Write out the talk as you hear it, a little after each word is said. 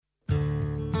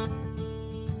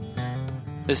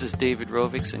This is David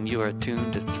Rovix, and you are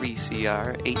tuned to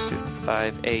 3CR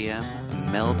 8:55 AM,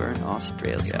 Melbourne,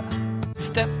 Australia.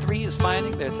 Step 3 is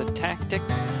finding there's a tactic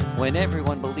when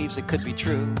everyone believes it could be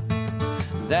true.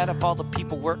 That if all the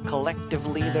people work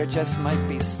collectively, there just might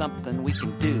be something we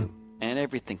can do, and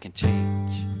everything can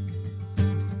change.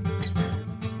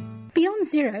 Beyond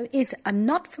Zero is a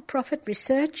not-for-profit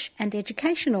research and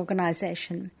education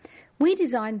organisation. We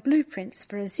design blueprints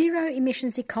for a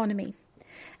zero-emissions economy.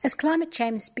 As climate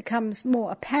change becomes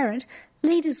more apparent,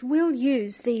 leaders will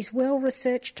use these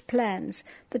well-researched plans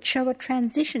that show a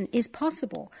transition is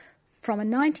possible from a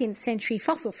 19th century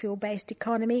fossil fuel-based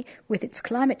economy with its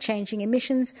climate-changing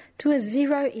emissions to a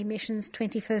zero-emissions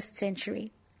 21st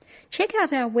century. Check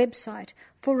out our website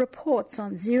for reports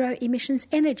on zero-emissions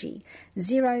energy,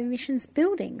 zero-emissions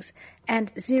buildings,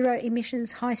 and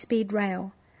zero-emissions high-speed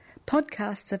rail.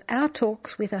 Podcasts of our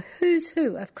talks with a who's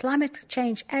who of climate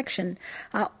change action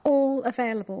are all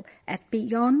available at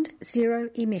Beyond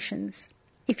Zero Emissions.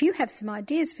 If you have some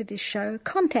ideas for this show,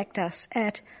 contact us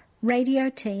at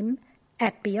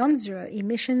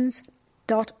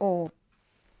radioteam@beyondzeroemissions.org.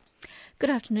 Good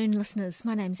afternoon, listeners.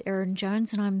 My name's Erin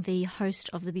Jones and I'm the host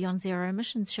of the Beyond Zero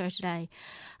Emissions show today.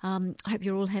 I hope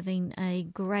you're all having a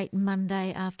great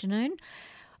Monday afternoon.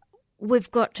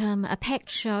 We've got a packed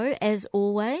show, as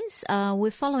always. We're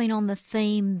following on the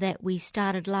theme that we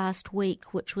started last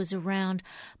week, which was around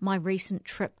my recent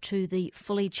trip to the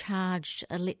fully charged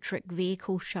electric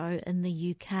vehicle show in the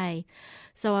UK.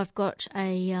 So I've got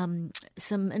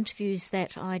some interviews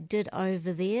that I did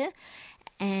over there,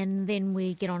 and then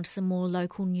we get on to some more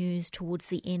local news towards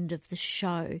the end of the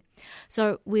show.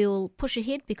 So we'll push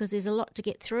ahead because there's a lot to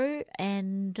get through,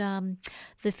 and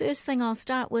the first thing I'll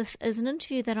start with is an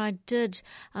interview that I did.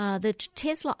 The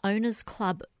Tesla Owners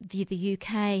Club, the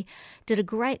UK, did a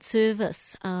great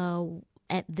service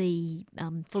at the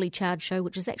Fully Charged show,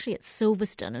 which is actually at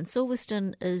Silverstone. And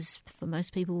Silverstone is, for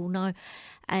most people will know,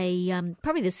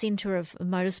 probably the centre of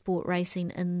motorsport racing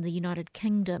in the United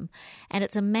Kingdom. And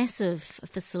it's a massive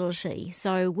facility.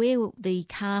 So where the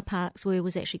car parks were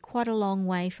was actually quite a long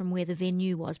way from where the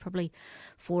venue was, probably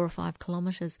 4 or 5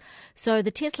 kilometres. So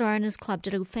the Tesla Owners Club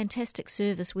did a fantastic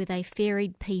service where they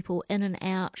ferried people in and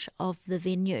out of the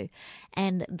venue.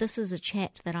 And this is a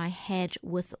chat that I had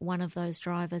with one of those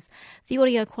drivers. The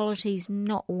audio quality is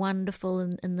not wonderful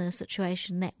in the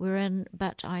situation that we're in,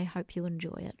 but I hope you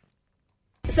enjoy it.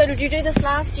 So did you do this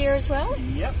last year as well?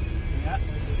 Yep. Yeah,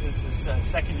 this is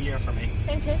second year for me.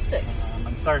 Fantastic.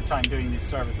 And third time doing this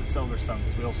service at Silverstone,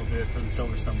 because we also do it for the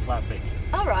Silverstone Classic.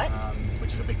 Oh, right.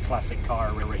 Which is a big classic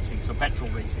car racing, so petrol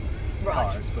racing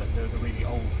cars, but they're the really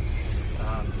old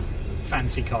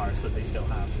fancy cars that they still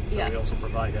have. So we also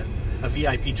provide a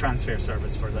VIP transfer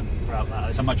service for them throughout that.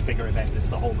 It's a much bigger event. It's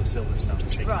the whole of Silverstone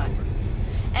that's taken over.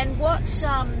 And what's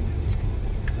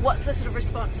the sort of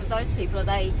response of those people? Are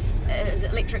they is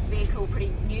electric vehicle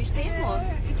pretty new to them? Or?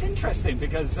 It's interesting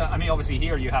because obviously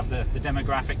here you have the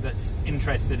demographic that's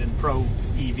interested in pro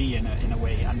EV in a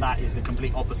way, and that is the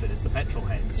complete opposite. It's the petrol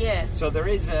heads. Yeah. So there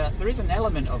is an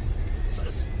element of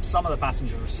some of the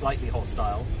passengers are slightly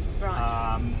hostile.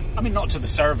 Right. Not to the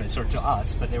service or to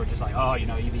us, but they were just like,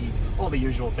 EVs, all the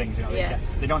usual things.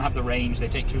 They don't have the range. They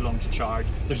take too long to charge.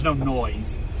 There's no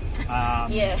noise.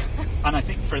 And I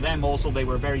think for them also they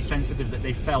were very sensitive that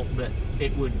they felt that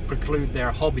it would preclude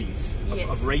their hobbies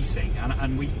of racing.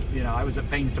 And we, I was at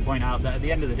pains to point out that at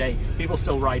the end of the day, people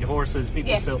still ride horses.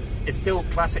 It's still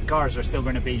classic cars are still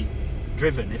going to be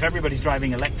driven. If everybody's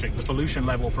driving electric, the pollution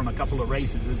level from a couple of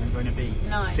races isn't going to be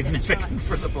significant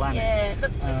for the planet. Yeah,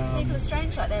 but people are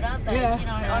strange like that, aren't they?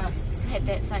 I've had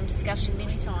that same discussion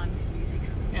many times.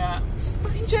 Yeah,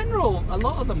 but in general, a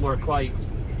lot of them were quite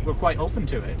open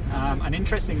to it. And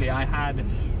interestingly, I had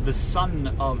the son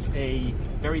of a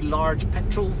very large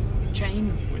petrol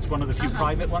chain. It's one of the few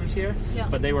private ones here,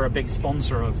 but they were a big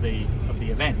sponsor of the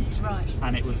event. Right.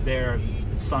 And it was their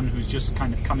son who's just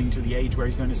kind of coming to the age where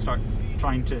he's going to start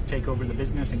trying to take over the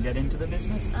business and get into the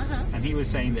business. And he was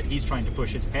saying that he's trying to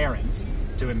push his parents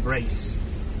to embrace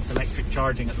electric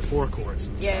charging at the forecourts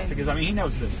and stuff. Because he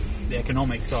knows that the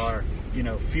economics are,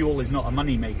 fuel is not a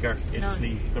money maker, it's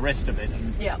the rest of it,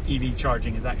 and EV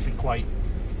charging is actually quite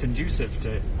conducive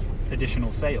to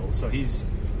additional sales. So he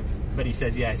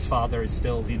says his father is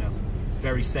still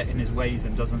very set in his ways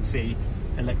and doesn't see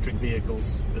electric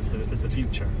vehicles as the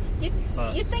future.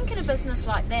 You'd think in a business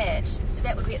like that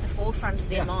would be at the forefront of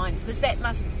their minds, because that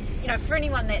must, for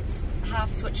anyone that's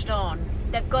half switched on,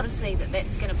 they've got to see that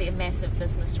that's going to be a massive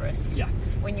business risk. Yeah.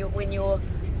 When your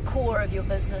core of your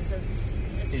business is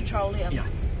petroleum. Yeah.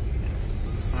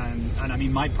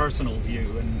 And my personal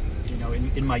view, and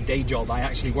in my day job, I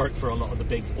actually work for a lot of the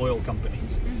big oil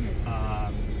companies,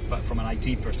 but from an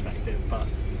IT perspective. But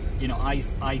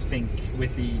I think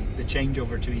with the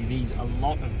changeover to EVs, a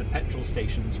lot of the petrol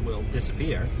stations will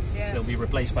disappear. Yeah. They'll be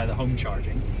replaced by the home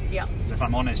charging. Yeah. If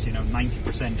I'm honest,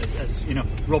 90%, as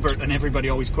Robert and everybody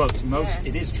always quotes,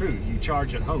 it is true. You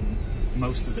charge at home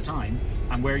most of the time,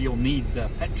 and where you'll need the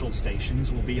petrol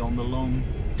stations will be on the long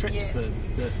trips, the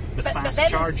fast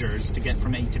chargers to get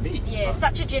from A to B. Yeah,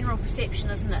 such a general perception,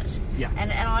 isn't it? Yeah.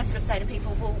 And I sort of say to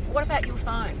people, well, what about your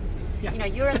phone? Yeah.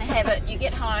 You're in the habit, you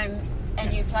get home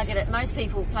and you plug it in. Most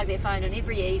people plug their phone in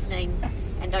every evening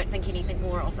and don't think anything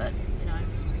more of it,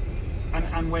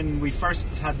 And when we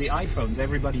first had the iPhones,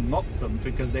 everybody mocked them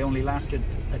because they only lasted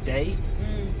a day.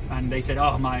 And they said,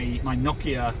 my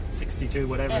Nokia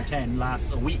 62, 10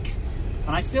 lasts a week.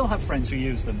 And I still have friends who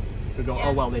use them who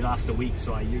go, they last a week,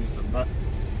 so I use them. But,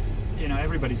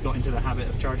 everybody's got into the habit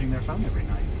of charging their phone every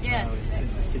night. Yeah, so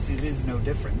it is no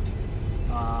different.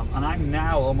 And I'm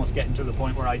now almost getting to the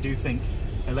point where I do think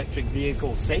electric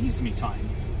vehicle saves me time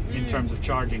in terms of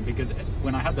charging, because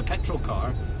when I had the petrol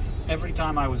car, every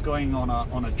time I was going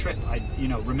on a trip, I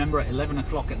remember at 11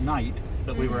 o'clock at night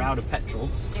that we were out of petrol,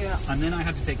 and then I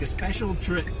had to take a special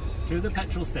trip to the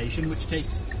petrol station, which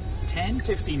takes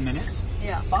 10-15 minutes,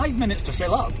 5 minutes to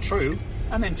fill up, true,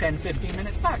 and then 10-15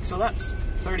 minutes back, so that's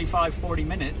 35-40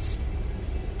 minutes,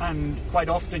 and quite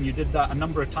often you did that a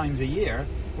number of times a year,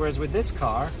 whereas with this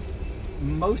car,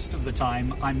 most of the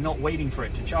time I'm not waiting for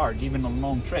it to charge. Even on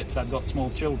long trips, I've got small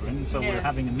children, so we're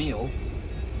having a meal,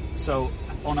 so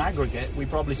on aggregate we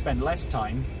probably spend less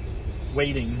time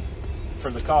waiting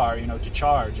for the car to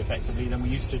charge effectively than we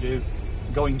used to do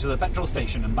going to the petrol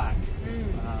station and back.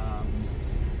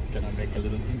 Can I make a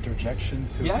little interjection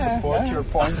to support your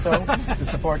point though? To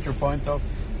support your point though,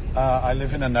 I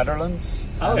live in the Netherlands.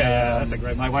 Oh that's a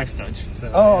great. My wife's Dutch. So,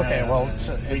 Well,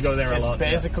 we go there a lot.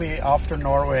 It's basically after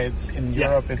Norway, it's in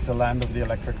Europe. It's the land of the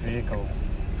electric vehicle.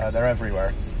 They're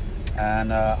everywhere,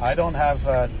 and I don't have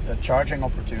a charging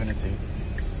opportunity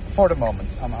for the moment.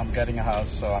 I'm getting a house,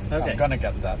 so I'm gonna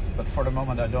get that. But for the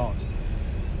moment, I don't.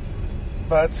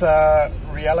 But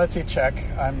reality check.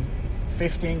 I'm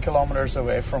 15 kilometers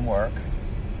away from work,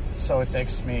 so it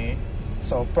takes me.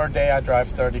 So per day I drive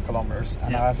 30 kilometers,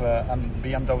 and I have a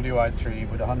BMW i3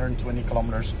 with 120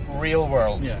 kilometers real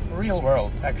world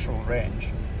actual range.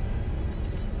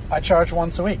 I charge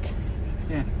once a week,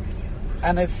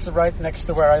 and it's right next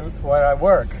to where I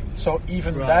work. So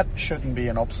even that shouldn't be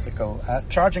an obstacle.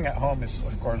 Charging at home is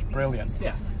of course brilliant.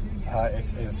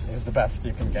 Is the best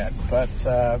you can get, but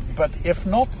if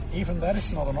not, even that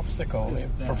is not an obstacle,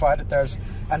 provided there's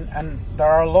and there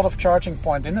are a lot of charging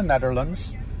points in the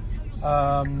Netherlands.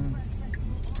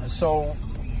 So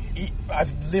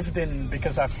I've lived in,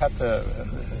 because I've had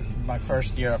my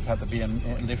first year I've had to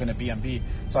live in a B&B,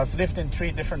 so I've lived in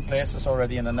 3 different places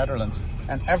already in the Netherlands,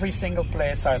 and every single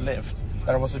place I lived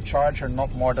there was a charger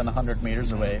not more than 100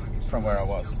 meters away from where I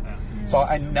was. So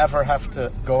I never have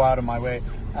to go out of my way,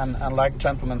 and like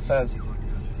gentleman says,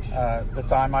 the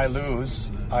time I lose,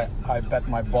 I bet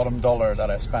my bottom dollar that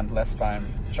I spend less time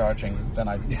charging than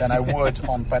I would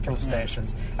on petrol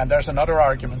stations. And there's another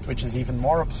argument which is even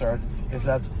more absurd, is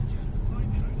that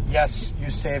yes, you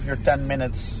save your 10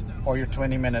 minutes or your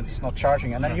 20 minutes not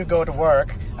charging, and then you go to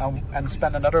work and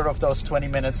spend another of those 20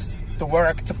 minutes to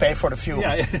work to pay for the fuel.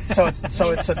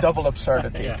 So it's a double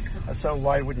absurdity. So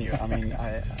why wouldn't you? I mean,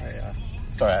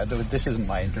 sorry, this isn't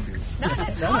my interview. No,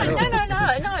 that's fine.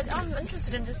 No, I'm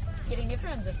interested in just getting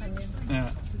everyone's opinion.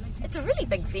 Yeah. It's a really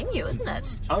big venue, isn't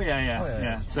it? Oh,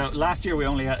 yeah. So last year we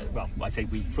only had, I say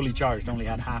we fully charged, only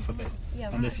had half of it.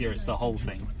 And this year it's the whole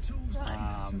thing.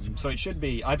 Right. So it should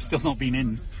be, I've still not been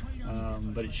in,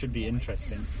 but it should be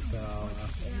interesting. So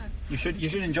you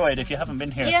should enjoy it if you haven't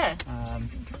been here. Yeah.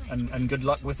 And good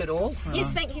luck with it all.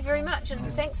 Yes, thank you very much,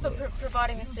 and thanks for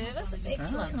providing the service. It's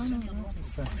excellent.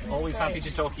 Always happy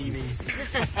to talk EVs.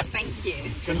 Thank you.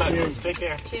 Good luck. Take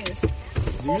care. Cheers.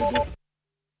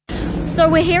 So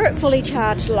we're here at Fully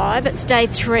Charged Live. It's day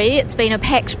 3. It's been a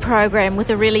packed program with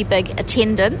a really big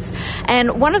attendance.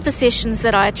 And one of the sessions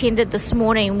that I attended this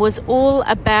morning was all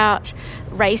about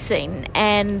racing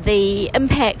and the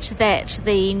impact that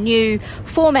the new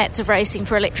formats of racing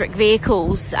for electric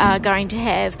vehicles are going to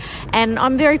have. And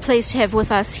I'm very pleased to have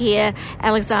with us here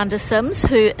Alexander Sims,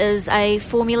 who is a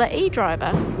Formula E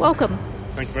driver. Welcome.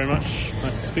 Thank you very much.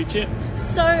 Nice to speak to you.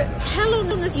 So, how long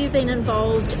have you been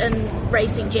involved in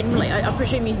racing generally? I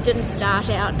presume you didn't start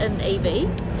out in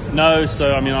EV? No,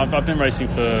 so I mean, I've been racing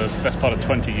for the best part of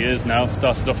 20 years now.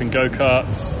 Started off in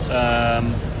go-karts.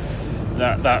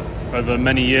 That over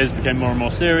many years became more and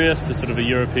more serious to sort of a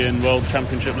European World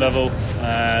Championship level,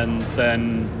 and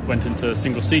then went into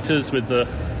single-seaters with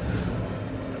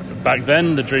back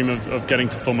then the dream of getting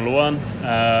to Formula One.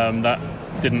 That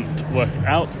didn't work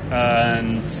out,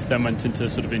 and then went into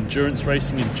sort of endurance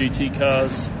racing in GT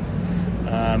cars,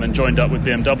 and joined up with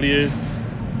BMW,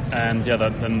 and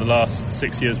then the last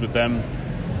 6 years with them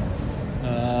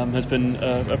has been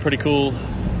a pretty cool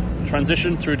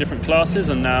transition through different classes,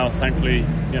 and now thankfully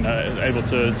able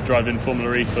to drive in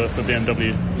Formula E for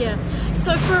BMW. Yeah.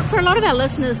 So for a lot of our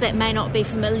listeners that may not be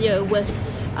familiar with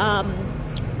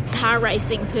car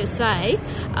racing per se,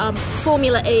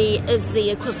 Formula E is the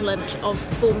equivalent of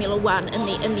Formula One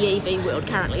in the EV world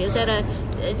currently. Is that a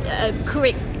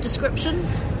correct description?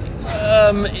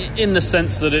 In the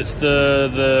sense that it's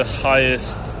the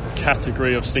highest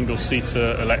category of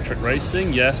single-seater electric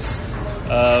racing, yes.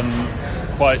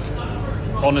 Quite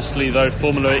honestly, though,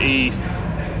 Formula E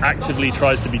actively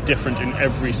tries to be different in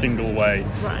every single way,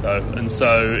 right. And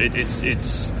so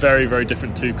it's very, very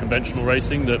different to conventional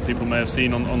racing that people may have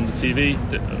seen on the TV,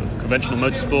 conventional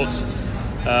motorsports.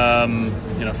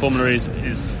 Formula E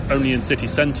is only in city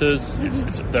centres.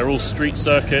 They're all street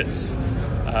circuits.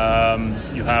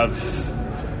 You have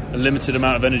a limited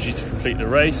amount of energy to complete the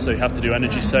race, so you have to do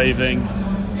energy saving,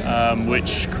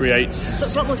 which creates... So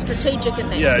it's a lot more strategic in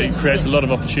that sense. Yeah, it creates a lot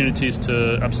of opportunities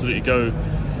to absolutely go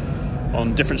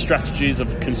on different strategies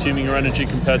of consuming your energy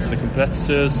compared to the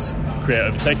competitors, create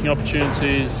overtaking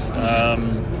opportunities, the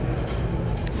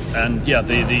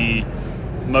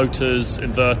motors,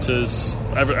 inverters,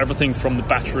 everything from the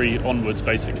battery onwards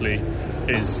basically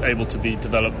is able to be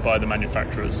developed by the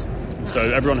manufacturers. So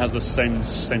everyone has the same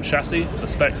chassis. It's a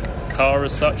spec car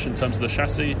as such in terms of the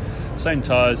chassis, same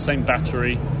tyres, same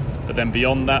battery, but then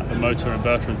beyond that, the motor,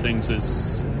 inverter and things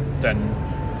is then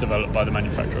developed by the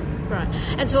manufacturer. Right.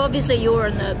 And so obviously you're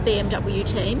in the BMW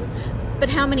team, but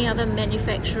how many other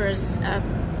manufacturers are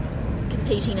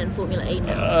competing in Formula E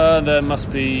now? There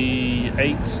must be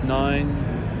 8, 9,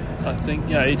 I think.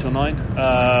 Yeah, 8 or 9.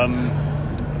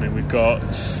 We've got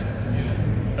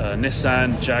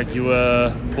Nissan,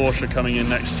 Jaguar, Porsche coming in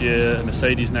next year,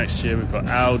 Mercedes next year. We've got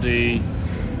Audi,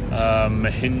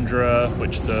 Mahindra,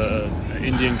 which is an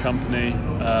Indian company.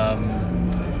 I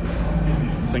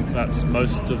think that's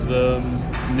most of them.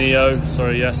 NIO,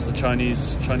 the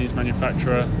Chinese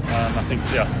manufacturer. I think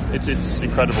it's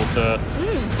incredible to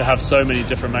have so many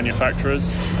different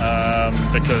manufacturers,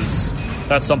 because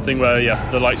that's something where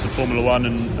the likes of Formula One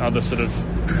and other sort of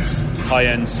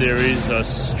high-end series are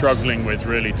struggling with,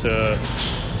 really, to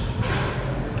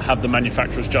have the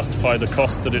manufacturers justify the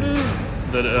cost that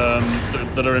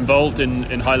that are involved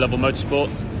in high-level motorsport,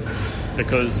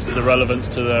 because the relevance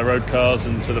to their road cars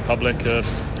and to the public are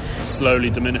slowly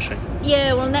diminishing.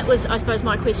 Yeah, well, and that was, I suppose,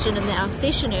 my question in our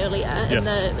session earlier, in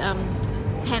the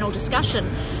panel discussion,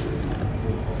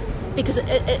 because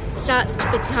it starts to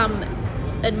become,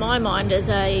 in my mind, as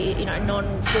a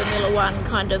non-Formula One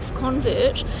kind of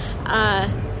convert,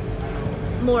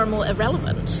 more and more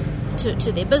irrelevant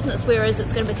to their business, whereas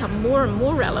it's going to become more and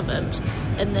more relevant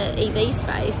in the EV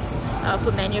space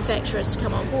for manufacturers to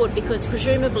come on board, because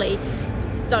presumably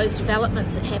those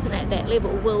developments that happen at that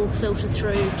level will filter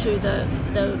through to the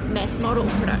mass model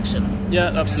production.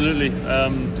 Yeah, absolutely.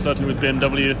 Certainly with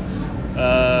BMW,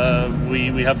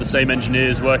 we have the same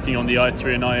engineers working on the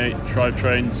i3 and i8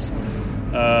 drivetrains.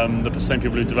 The same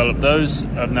people who developed those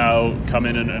have now come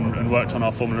in and worked on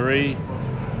our Formula E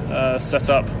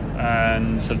setup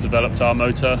and have developed our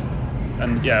motor.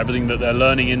 And everything that they're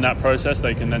learning in that process,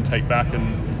 they can then take back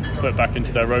and put back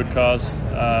into their road cars,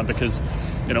 because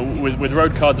with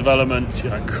road car development,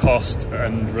 cost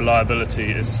and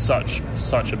reliability is such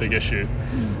a big issue.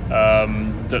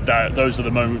 That those are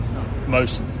the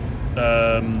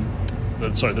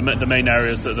the main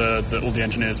areas that all the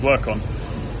engineers work on.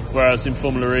 Whereas in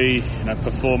Formula E,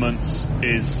 performance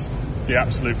is the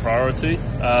absolute priority,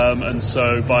 and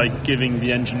so by giving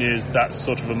the engineers that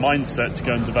sort of a mindset to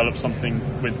go and develop something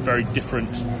with very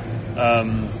different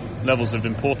levels of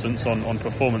importance on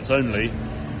performance only,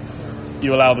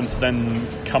 you allow them to then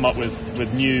come up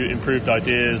with new, improved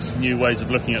ideas, new ways of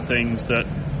looking at things that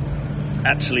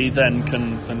actually then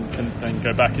can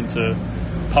go back into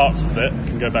parts of it,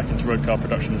 can go back into road car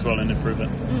production as well and improve it.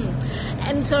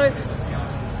 And so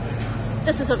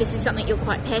this is obviously something you're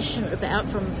quite passionate about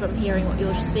from hearing what you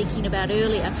were just speaking about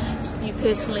earlier. You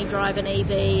personally drive an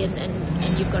EV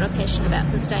and you've got a passion about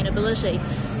sustainability.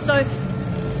 So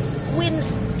when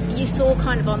you saw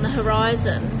kind of on the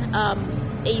horizon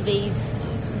EVs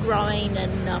growing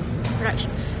and production,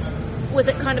 was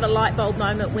it kind of a light bulb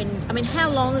moment when, how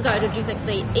long ago did you think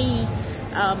the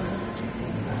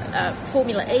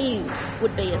Formula E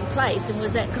would be in place, and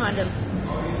was that kind of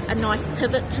a nice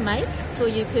pivot to make for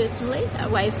you personally,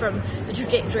 away from the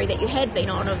trajectory that you had been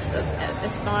on of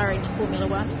aspiring to Formula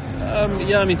One?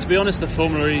 To be honest, the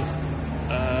Formula E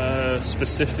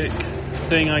specific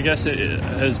thing, I guess, it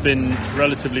has been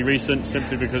relatively recent,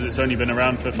 simply because it's only been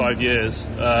around for 5 years.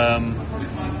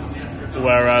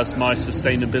 Whereas my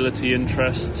sustainability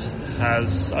interest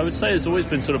has always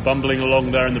been sort of bumbling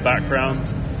along there in the background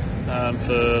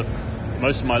for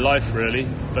most of my life, really.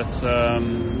 But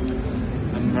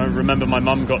I remember my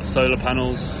mum got solar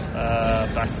panels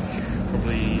back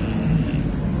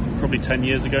probably 10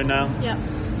 years ago now. Yeah.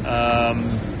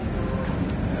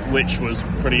 Which was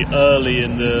pretty early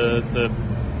in the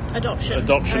adoption in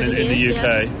the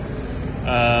UK.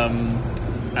 Yeah.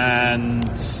 And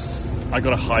I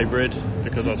got a hybrid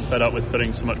because I was fed up with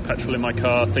putting so much petrol in my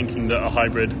car, thinking that a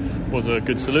hybrid was a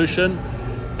good solution.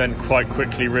 Then quite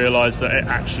quickly realised that it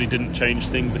actually didn't change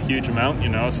things a huge amount.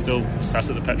 I was still sat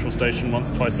at the petrol station once,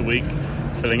 twice a week,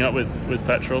 filling up with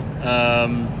petrol.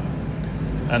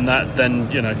 And that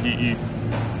then, you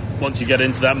once you get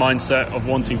into that mindset of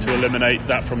wanting to eliminate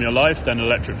that from your life, then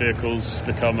electric vehicles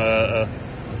become a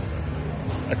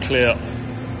clear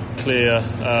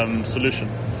solution.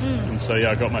 And so,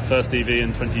 I got my first EV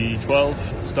in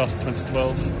 2012, started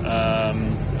 2012,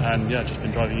 and just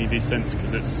been driving EV since,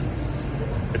 because it's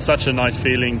such a nice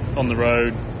feeling on the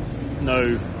road.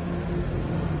 No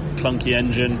clunky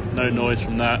engine, no noise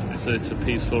from that. It's a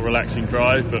peaceful, relaxing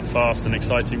drive, but fast and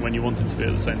exciting when you want it to be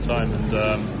at the same time,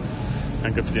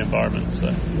 and good for the environment.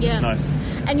 So it's nice.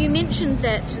 And you mentioned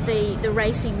that the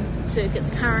racing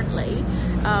circuits currently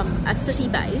are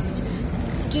city-based.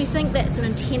 Do you think that's an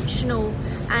intentional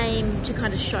aim to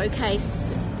kind of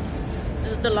showcase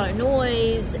the low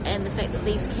noise and the fact that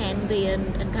these can be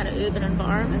in kind of urban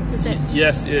environments? Is that?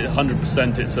 Yes,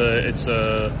 100%. It's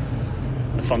a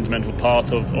fundamental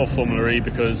part of Formula E,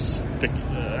 because,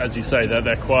 as you say,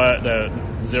 they're quiet, they're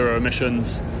zero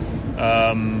emissions.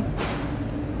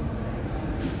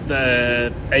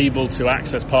 They're able to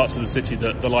access parts of the city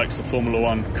that the likes of Formula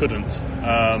One couldn't,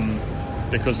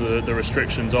 because of the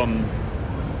restrictions on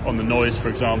the noise, for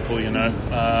example.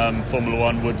 Formula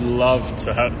One would love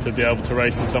to be able to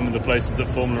race in some of the places that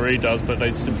Formula E does, but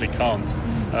they simply can't.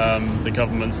 The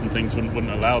governments and things wouldn't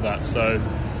allow that. So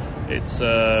it's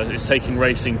taking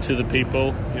racing to the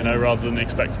people, rather than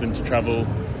expecting them to travel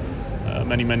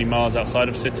many miles outside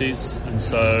of cities, and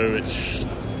so it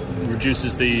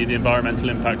reduces the environmental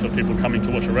impact of people coming to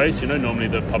watch a race. Normally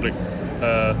the public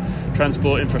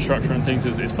transport infrastructure and things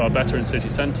is far better in city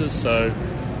centres, so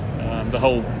the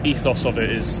whole ethos of it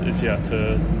is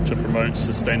to promote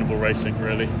sustainable racing,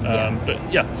 really. But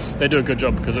they do a good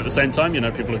job, because at the same time,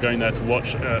 people are going there to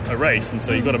watch a race, and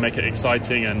so you've got to make it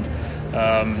exciting and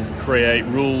create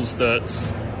rules that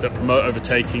promote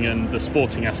overtaking, and the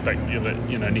sporting aspect of it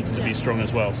needs to be strong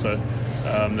as well. So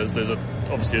there's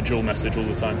obviously a dual message all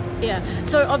the time. Yeah.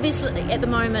 So obviously at the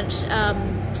moment,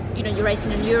 you're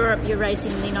racing in Europe, you're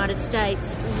racing in the United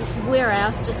States. Where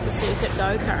else does the circuit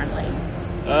go currently?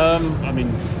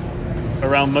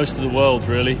 Around most of the world,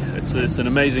 really. It's an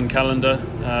amazing calendar.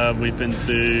 We've been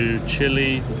to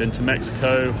Chile, we've been to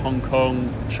Mexico, Hong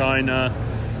Kong, China,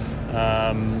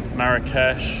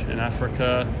 Marrakesh in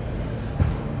Africa,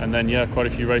 and then quite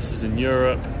a few races in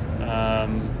Europe.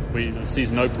 The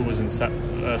season opener was in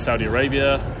Saudi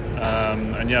Arabia,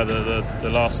 and the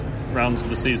last rounds of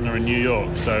the season are in New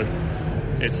York. So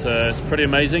it's pretty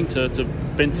amazing to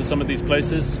been to some of these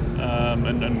places,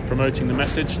 and promoting the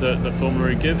message that Formula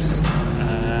E gives.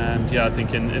 And I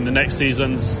think in the next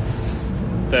seasons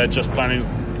they're just planning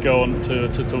to go on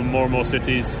to more and more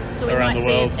cities around the world. So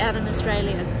we might see it out in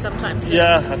Australia sometime soon.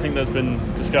 I think there's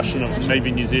been discussion of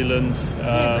maybe New Zealand.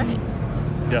 Great.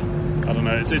 I don't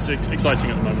know, it's exciting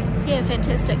at the moment. Yeah,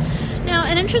 fantastic. Now,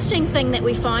 an interesting thing that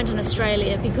we find in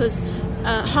Australia, because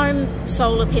home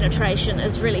solar penetration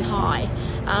is really high.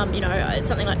 It's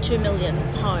something like 2 million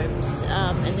homes,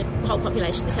 and the whole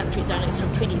population of the country is only sort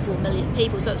of 24 million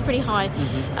people, so it's pretty high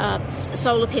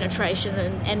solar penetration,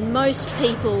 and most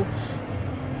people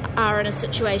are in a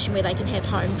situation where they can have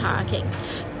home parking.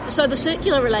 So the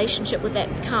circular relationship with that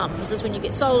becomes is when you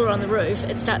get solar on the roof,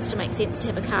 it starts to make sense to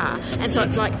have a car. And so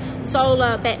it's like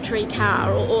solar, battery,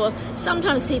 car, or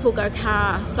sometimes people go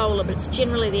car, solar, but it's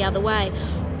generally the other way.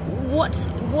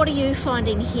 What are you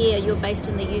finding here? You're based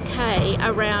in the UK,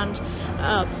 around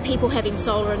people having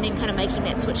solar and then kind of making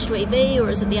that switch to EV, or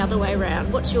is it the other way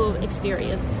around? What's your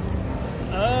experience?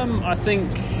 I think.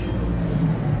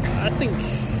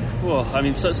 Well,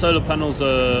 solar panels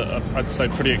are, I'd say,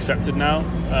 pretty accepted now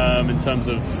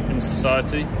in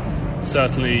society.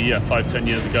 certainly 5-10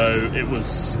 years ago it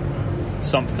was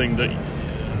something that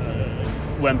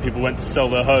when people went to sell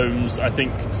their homes, I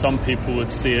think some people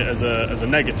would see it as a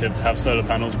negative to have solar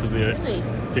panels because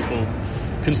people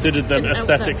considered them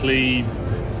aesthetically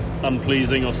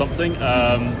unpleasing or something.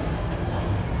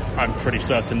 I'm pretty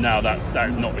certain now that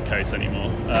is not the case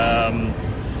anymore.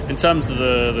 In terms of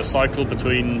the cycle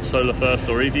between solar first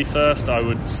or EV first, I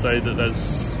would say that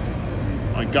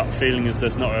my gut feeling is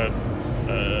there's not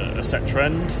a set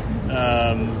trend,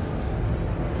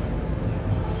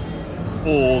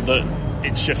 or that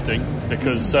it's shifting,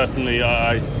 because certainly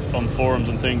on forums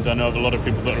and things I know of a lot of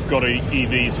people that have got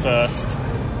EVs first,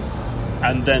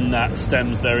 and then that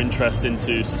stems their interest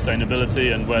into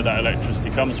sustainability and where that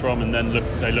electricity comes from, and then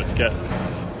they look to get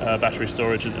battery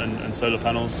storage and solar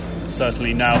panels.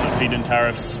 Certainly now that feed-in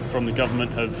tariffs from the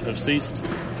government have ceased,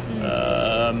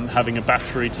 having a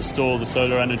battery to store the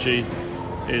solar energy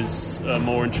is a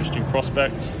more interesting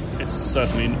prospect. It's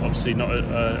certainly obviously not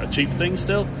a cheap thing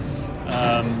still.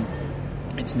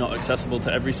 It's not accessible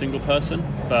to every single person,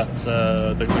 but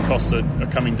the costs are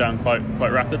coming down quite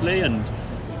rapidly and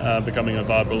becoming a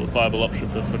viable option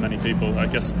for many people. I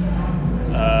guess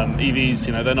EVs,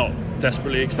 they're not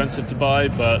desperately expensive to buy,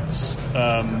 but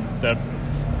they're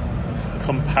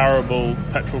comparable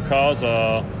petrol cars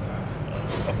are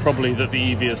probably that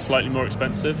the EV is slightly more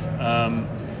expensive,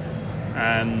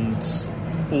 and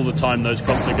all the time those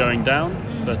costs are going down.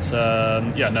 But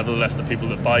nevertheless, the people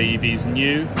that buy EVs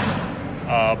new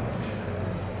are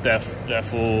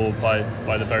therefore, by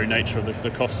the very nature of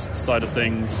the cost side of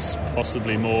things,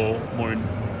 possibly more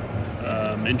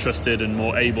interested and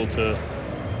more able to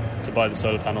buy the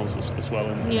solar panels as well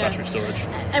and battery storage.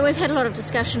 And we've had a lot of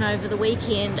discussion over the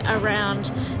weekend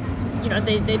around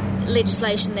the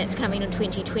legislation that's coming in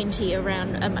 2020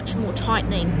 around a much more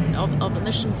tightening of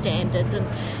emission standards,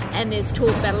 and there's talk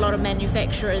about a lot of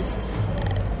manufacturers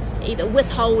either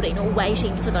withholding or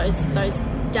waiting for those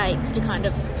dates to kind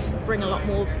of bring a lot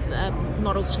more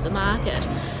models to the market.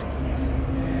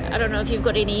 I don't know if you've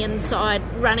got any insight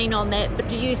running on that, but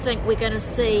do you think we're going to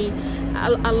see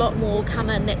a lot more come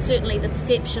in? That's certainly the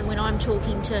perception when I'm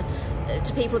talking to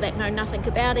people that know nothing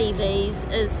about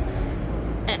EVs is,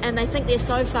 and they think they're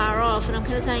so far off, and I'm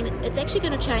kind of saying it's actually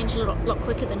going to change a lot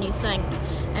quicker than you think,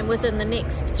 and within the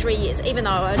next 3 years, even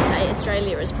though I would say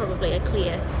Australia is probably a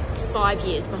clear 5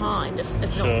 years behind,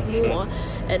 if not more,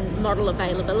 in model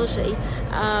availability.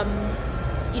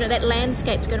 That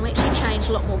landscape's going to actually change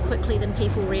a lot more quickly than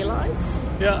people realise.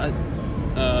 To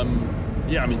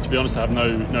be honest, I have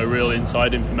no real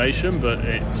inside information, but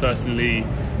it certainly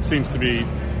seems to be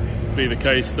the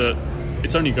case that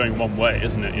it's only going one way,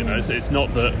 isn't it? It's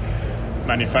not that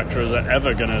manufacturers are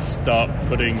ever going to start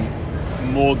putting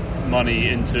more money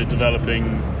into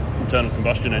developing internal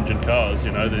combustion engine cars.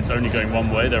 It's only going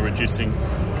one way. They're reducing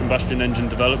combustion engine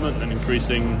development and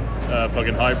increasing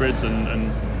plug-in hybrids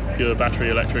and pure battery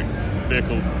electric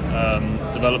vehicle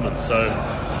development. So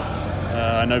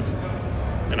I know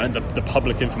the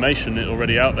public information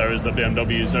already out there is that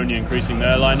BMW is only increasing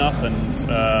their lineup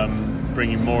and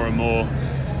bringing more and more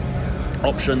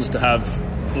options to have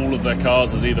all of their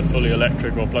cars as either fully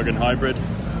electric or plug-in hybrid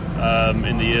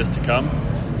in the years to come,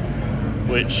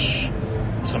 which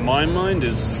to my mind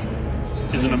is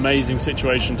an amazing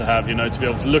situation to have, to be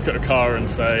able to look at a car and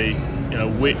say,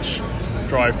 which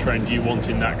drivetrain do you want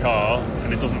in that car,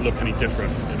 and it doesn't look any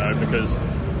different, because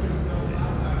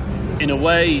in a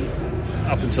way,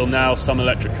 up until now, some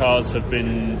electric cars have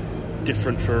been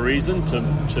different for a reason,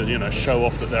 to show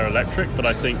off that they're electric, but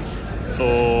I think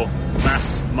for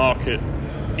mass market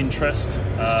interest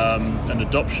and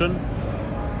adoption,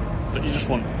 that you just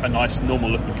want a nice normal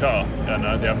looking car,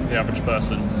 the average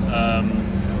person,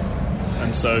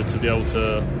 and so to be able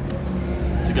to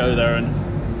go there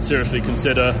and seriously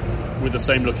consider with the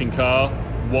same looking car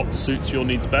what suits your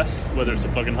needs best, whether it's a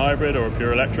plug-in hybrid or a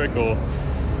pure electric, or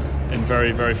in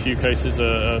very, very few cases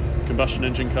a combustion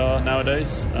engine car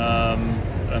nowadays,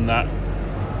 and that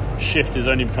shift is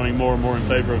only becoming more and more in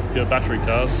favour of pure battery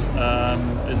cars,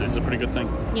 is a pretty good thing.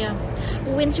 Yeah.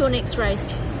 Well, when's your next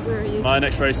race? Where are you? My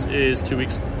next race is 2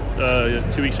 weeks.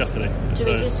 2 weeks yesterday. 2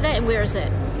 weeks yesterday, and where is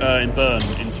that? In Bern,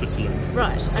 in Switzerland.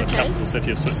 Right. So okay. Capital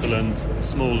city of Switzerland,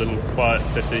 small little quiet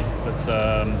city, but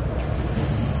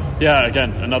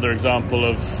again, another example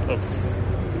of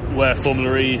where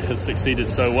Formula E has succeeded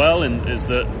so well is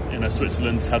that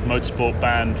Switzerland's had motorsport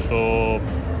banned for,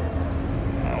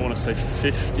 I want to say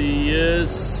 50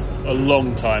 years, a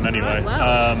long time anyway. Oh,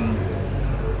 wow.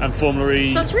 And Formula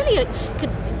E. So it's really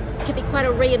could be quite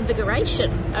a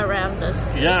reinvigoration around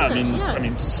this. Yeah, I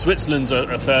mean, Switzerland's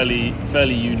a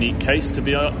fairly unique case to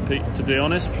be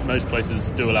honest. Most places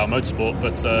do allow motorsport,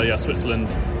 but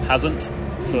Switzerland hasn't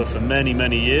for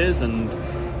many years, and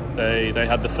they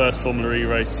had the first Formula E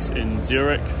race in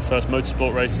Zurich, first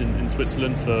motorsport race in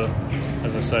Switzerland for,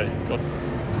 as I say,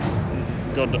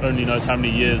 God only knows how many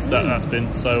years that's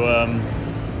been. So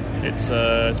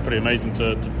it's pretty amazing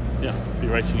to be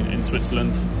racing in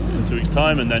Switzerland in 2 weeks'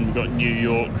 time, and then we've got New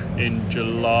York in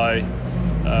July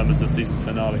as the season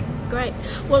finale. Great.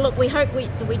 Well, look, we hope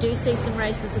that we do see some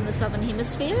races in the Southern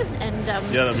Hemisphere, and that'd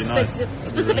be nice.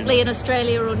 Specifically really nice. In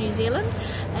Australia or New Zealand.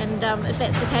 And if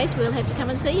that's the case, we'll have to come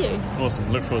and see you.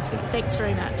 Awesome. Look forward to it. Thanks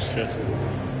very much. Cheers.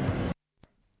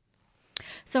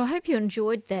 So I hope you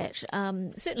enjoyed that.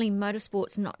 Certainly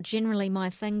motorsport's not generally my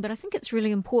thing, but I think it's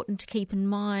really important to keep in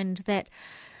mind that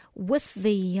with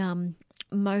the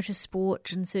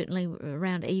motorsport, and certainly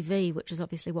around EV, which is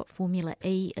obviously what Formula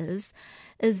E is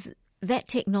that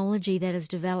technology that is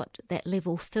developed at that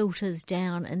level filters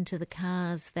down into the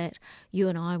cars that you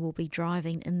and I will be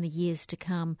driving in the years to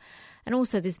come. And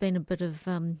also there's been a bit of,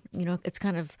 it's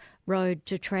kind of road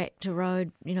to track to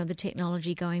road, the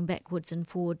technology going backwards and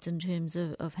forwards in terms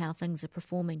of how things are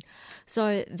performing.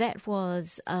 So that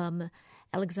was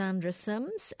Alexander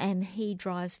Sims, and he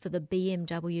drives for the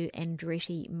BMW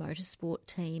Andretti Motorsport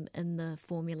team in the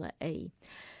Formula E.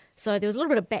 So there was a little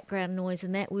bit of background noise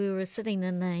in that. We were sitting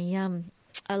in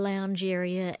a lounge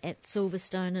area at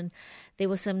Silverstone, and there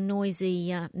were some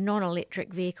noisy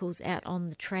non-electric vehicles out on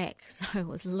the track, so it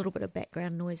was a little bit of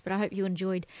background noise, but I hope you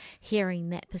enjoyed hearing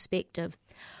that perspective.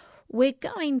 We're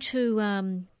going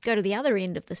to go to the other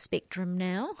end of the spectrum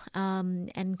now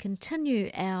and continue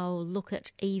our look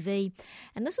at EV.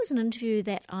 And this is an interview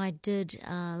that I did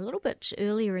a little bit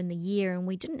earlier in the year, and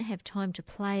we didn't have time to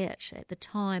play it at the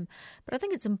time. But I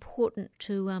think it's important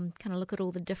to kind of look at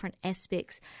all the different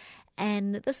aspects.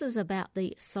 And this is about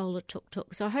the solar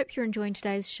tuk-tuk. So I hope you're enjoying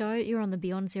today's show. You're on the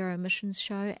Beyond Zero Emissions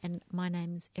show, and my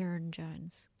name's Erin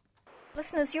Jones.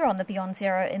 Listeners, you're on the Beyond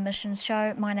Zero Emissions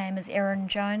show. My name is Erin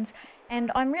Jones, and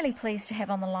I'm really pleased to have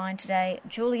on the line today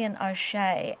Julian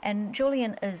O'Shea. And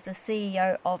Julian is the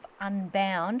CEO of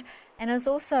Unbound and is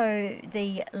also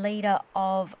the leader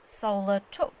of Solar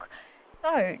Tuk.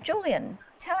 So, Julian,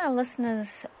 tell our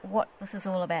listeners what this is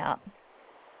all about.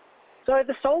 So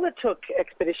the Solar Tuk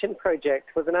Expedition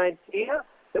project was an idea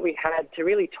that we had to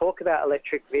really talk about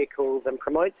electric vehicles and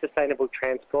promote sustainable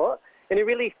transport in a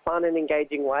really fun and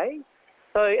engaging way.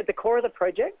 So at the core of the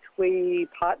project, we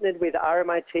partnered with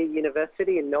RMIT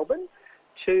University in Melbourne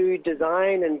to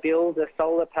design and build a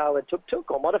solar-powered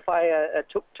tuk-tuk, or modify a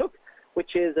tuk-tuk,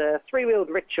 which is a three-wheeled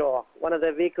rickshaw, one of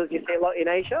the vehicles you see a lot in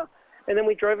Asia. And then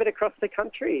we drove it across the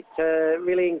country to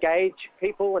really engage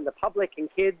people and the public and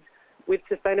kids with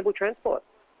sustainable transport.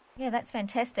 Yeah, that's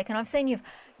fantastic, and I've seen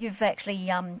you've actually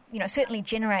certainly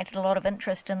generated a lot of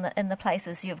interest in the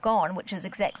places you've gone, which is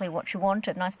exactly what you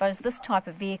wanted. And I suppose this type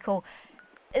of vehicle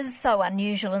is so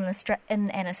unusual in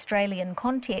an Australian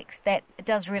context that it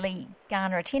does really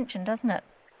garner attention, doesn't it?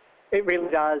 It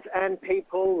really does, and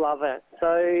people love it.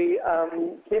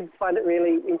 So kids find it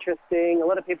really interesting. A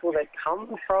lot of people that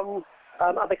come from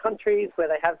other countries where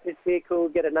they have this vehicle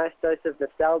get a nice dose of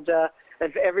nostalgia.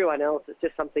 And for everyone else, it's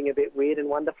just something a bit weird and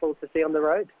wonderful to see on the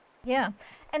road. Yeah.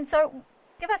 And so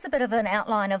give us a bit of an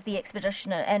outline of the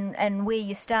expedition and where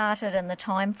you started and the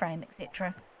time frame,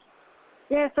 etc.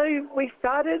 Yeah, so we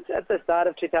started at the start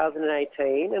of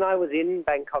 2018, and I was in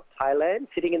Bangkok, Thailand,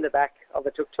 sitting in the back of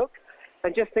a tuk-tuk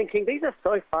and just thinking, these are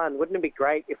so fun. Wouldn't it be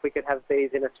great if we could have these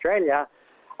in Australia?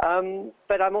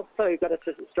 But I'm also got a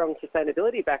strong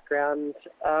sustainability background.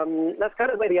 That's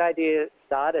kind of where the idea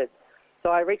started. So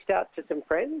I reached out to some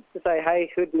friends to say,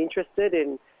 hey, who'd be interested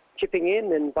in chipping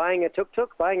in and buying a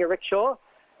tuk-tuk, buying a rickshaw?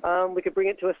 We could bring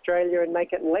it to Australia and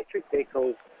make it an electric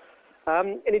vehicle.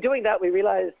 And in doing that, we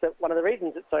realised that one of the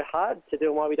reasons it's so hard to do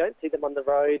and why we don't see them on the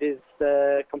road is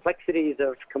the complexities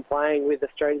of complying with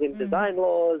Australian design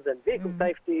laws and vehicle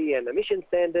safety and emission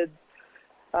standards.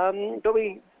 But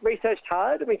we researched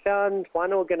hard and we found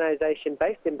one organisation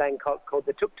based in Bangkok called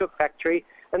the Tuk Tuk Factory,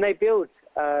 and they build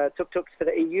tuk-tuks for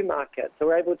the EU market. So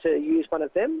we're able to use one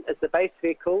of them as the base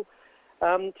vehicle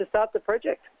to start the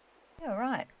project. Yeah,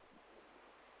 right.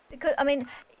 Because, I mean,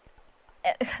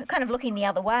 kind of looking the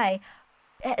other way,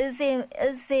 is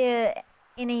there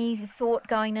any thought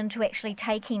going into actually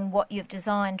taking what you've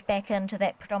designed back into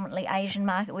that predominantly Asian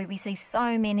market where we see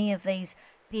so many of these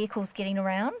vehicles getting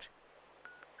around?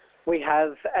 We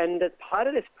have, and as part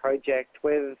of this project,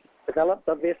 we've developed,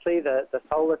 obviously, the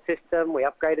solar system. We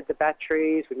upgraded the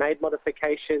batteries. We made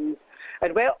modifications.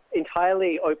 And we're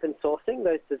entirely open sourcing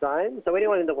those designs. So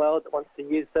anyone in the world that wants to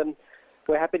use them,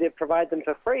 we're happy to provide them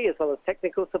for free, as well as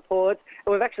technical support.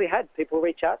 And we've actually had people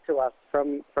reach out to us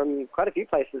from quite a few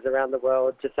places around the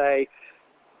world to say,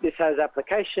 this has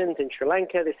applications in Sri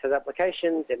Lanka, this has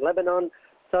applications in Lebanon.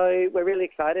 So we're really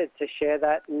excited to share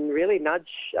that and really nudge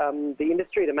the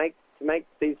industry to make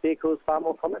these vehicles far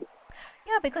more common.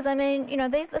 Yeah, because, I mean, you know,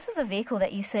 this is a vehicle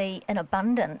that you see in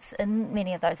abundance in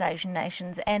many of those Asian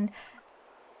nations. And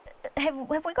have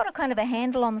we got a kind of a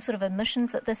handle on the sort of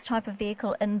emissions that this type of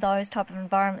vehicle in those type of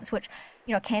environments, which,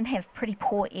 you know, can have pretty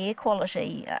poor air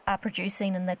quality, are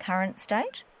producing in the current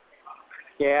state?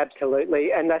 Yeah,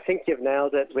 absolutely. And I think you've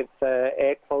nailed it with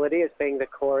air quality as being the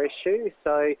core issue.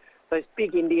 So those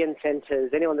big Indian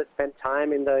centres, anyone that's spent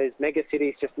time in those mega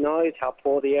cities just knows how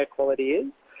poor the air quality is.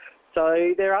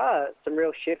 So there are some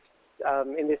real shifts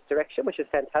in this direction, which is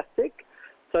fantastic.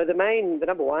 So the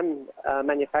number one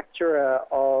manufacturer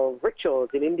of rickshaws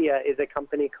in India is a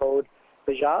company called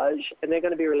Bajaj, and they're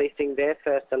going to be releasing their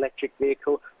first electric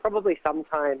vehicle probably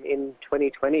sometime in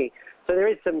 2020. So there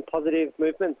is some positive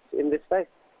movements in this space.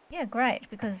 Yeah, great,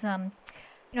 because you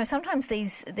know, sometimes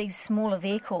these smaller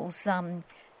vehicles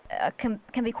can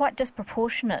be quite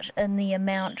disproportionate in the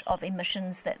amount of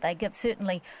emissions that they give.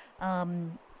 Certainly,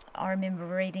 I remember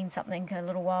reading something a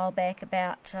little while back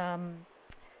about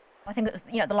I think it was,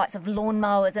 you know, the likes of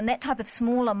lawnmowers and that type of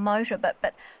smaller motor,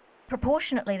 but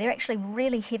proportionately they're actually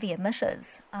really heavy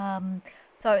emitters.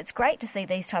 So it's great to see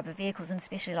these type of vehicles, and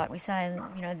especially, like we say,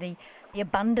 you know, the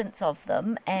abundance of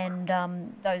them and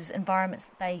those environments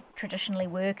that they traditionally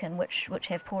work in, which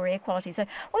have poor air quality. So,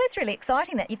 well, that's really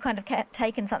exciting that you've kind of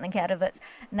taken something out of its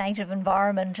native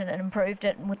environment and improved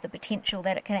it, and with the potential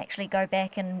that it can actually go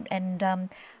back and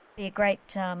be a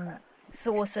great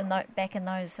source back in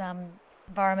those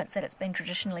environments that it's been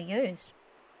traditionally used.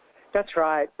 That's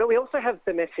right. But we also have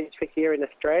the message for here in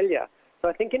Australia. So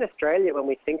I think in Australia, when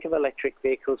we think of electric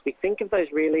vehicles, we think of those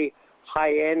really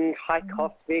high-end,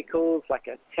 high-cost vehicles like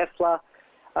a Tesla.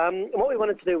 And what we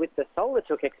wanted to do with the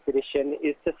Solartook expedition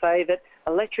is to say that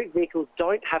electric vehicles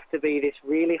don't have to be this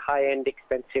really high-end,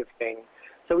 expensive thing.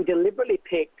 So we deliberately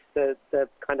picked the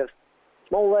kind of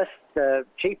smallest, the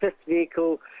cheapest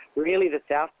vehicle really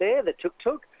that's out there, the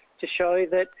tuk-tuk, to show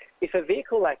that if a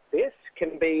vehicle like this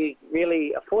can be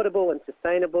really affordable and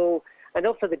sustainable, and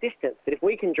also the distance, that if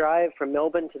we can drive from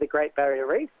Melbourne to the Great Barrier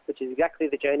Reef, which is exactly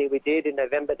the journey we did in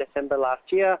November, December last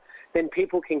year, then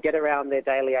people can get around their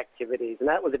daily activities. And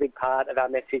that was a big part of our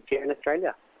message here in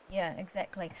Australia. Yeah,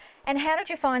 exactly. And how did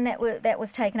you find that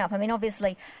was taken up? I mean,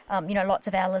 obviously, you know, lots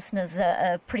of our listeners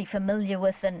are pretty familiar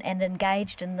with and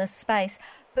engaged in this space,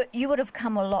 but you would have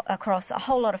come across a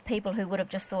whole lot of people who would have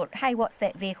just thought, hey, what's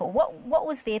that vehicle? What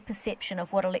was their perception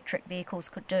of what electric vehicles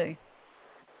could do?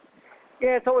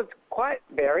 Yeah, so it's quite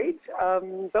varied,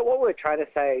 but what we're trying to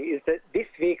say is that this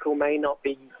vehicle may not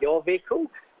be your vehicle,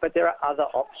 but there are other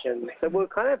options. So we'll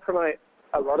kind of promote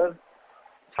a lot of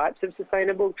types of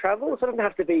sustainable travel. So it doesn't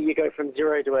have to be you go from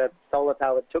zero to a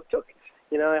solar-powered tuk-tuk.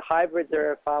 You know, hybrids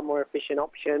are a far more efficient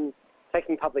option.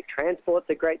 Taking public transport's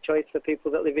a great choice for people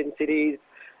that live in cities.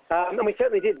 And we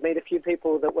certainly did meet a few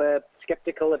people that were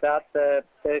sceptical about the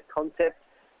concept,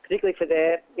 particularly for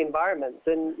their environments.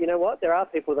 And you know what? There are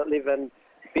people that live in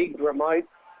big, remote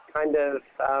kind of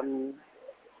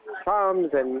farms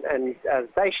and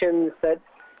stations that,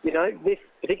 you know, this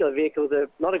particular vehicle is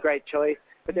not a great choice,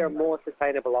 but there are more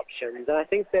sustainable options. And I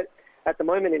think that at the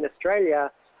moment in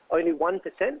Australia, only 1%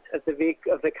 of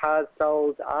the cars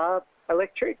sold are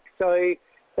electric. So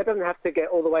that doesn't have to get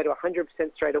all the way to 100%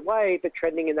 straight away, but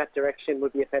trending in that direction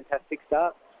would be a fantastic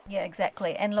start. Yeah,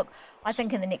 exactly. And look, I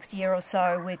think in the next year or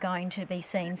so, we're going to be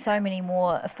seeing so many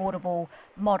more affordable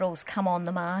models come on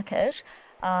the market.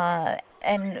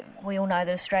 And we all know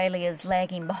that Australia is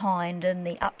lagging behind in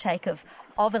the uptake of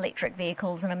electric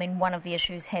vehicles. And I mean, one of the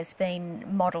issues has been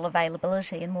model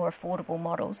availability and more affordable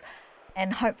models.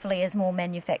 And hopefully, as more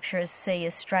manufacturers see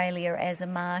Australia as a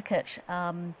market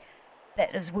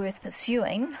that is worth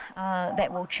pursuing,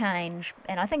 that will change.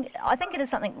 And I think it is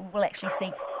something we'll actually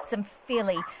see some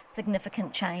fairly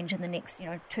significant change in the next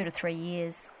 2 to 3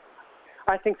 years.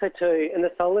 I think so too. In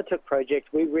the Solartook project,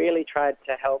 we really tried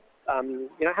to help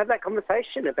have that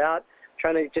conversation about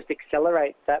trying to just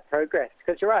accelerate that progress.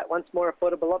 Because you're right, once more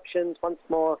affordable options, once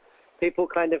more people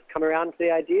kind of come around to the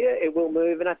idea, it will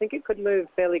move, and I think it could move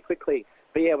fairly quickly.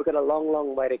 But yeah, we've got a long,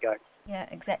 long way to go. Yeah,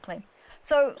 exactly.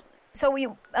 So we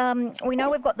know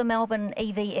we've got the Melbourne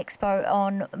EV Expo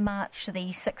on March the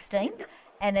 16th,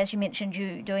 and as you mentioned,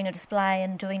 you're doing a display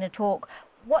and doing a talk.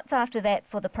 What's after that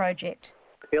for the project?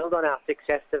 Build on our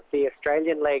success of the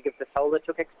Australian leg of the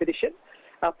Solartook expedition,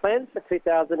 Our plans for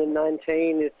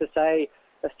 2019 is to say,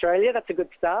 Australia, that's a good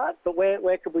start, but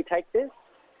where could we take this?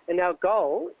 And our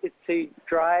goal is to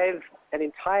drive an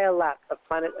entire lap of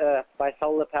planet Earth by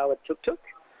solar-powered tuk-tuk.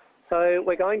 So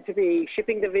we're going to be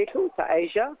shipping the vehicle to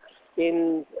Asia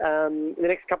in the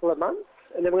next couple of months,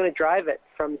 and then we're going to drive it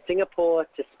from Singapore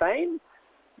to Spain.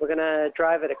 We're going to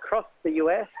drive it across the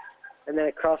US and then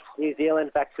across New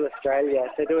Zealand back to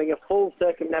Australia. So doing a full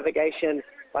circumnavigation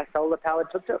by solar-powered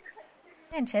tuk-tuk.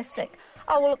 Fantastic.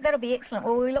 Oh, well, look, that'll be excellent.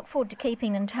 Well, we look forward to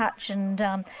keeping in touch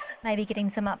and maybe getting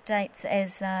some updates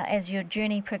as your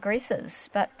journey progresses.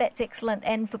 But that's excellent.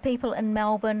 And for people in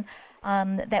Melbourne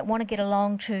that want to get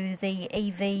along to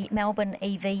the Melbourne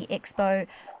EV Expo,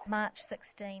 March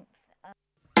 16th.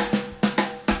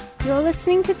 You're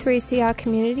listening to 3CR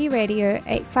Community Radio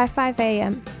 855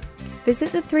 AM.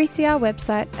 Visit the 3CR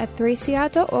website at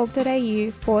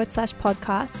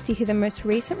 3cr.org.au/podcast to hear the most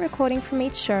recent recording from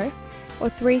each show, or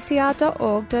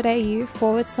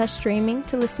 3cr.org.au/streaming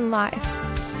to listen live.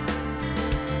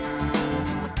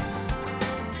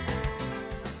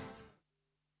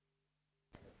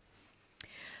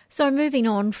 So moving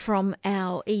on from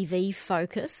our EV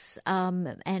focus,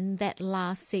 and that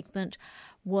last segment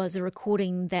was a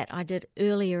recording that I did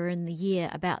earlier in the year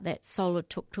about that solar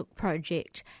tuk-tuk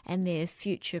project and their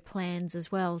future plans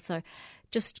as well. So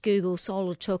just Google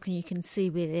solar tuk and you can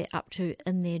see where they're up to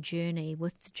in their journey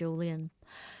with Julian.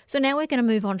 So now we're going to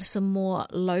move on to some more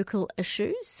local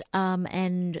issues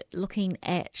and looking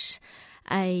at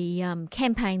a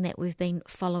campaign that we've been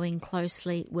following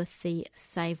closely with the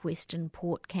Save Western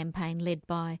Port campaign led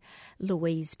by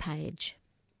Louise Page.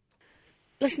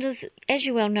 Listeners, as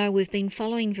you well know, we've been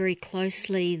following very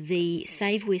closely the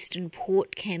Save Western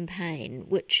Port campaign,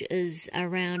 which is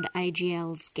around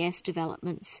AGL's gas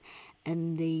developments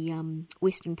in the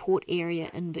Western Port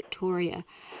area in Victoria.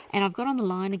 And I've got on the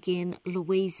line again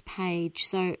Louise Page.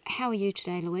 So how are you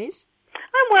today, Louise?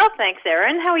 I'm well, thanks,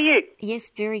 Erin. How are you?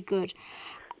 Yes, very good.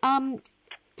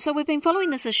 So we've been following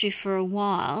this issue for a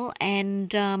while,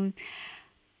 and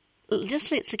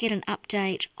just let's get an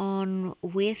update on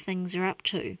where things are up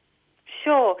to.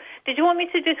 Sure. Did you want me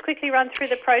to just quickly run through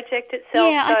the project itself?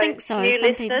 Yeah, I think so. New Some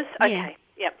listeners? People, okay,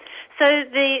 yeah. So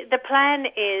the plan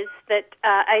is that,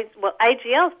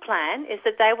 AGL's plan is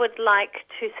that they would like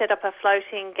to set up a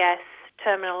floating gas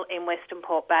terminal in Western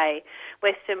Port Bay.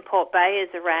 Western Port Bay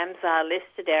is a Ramsar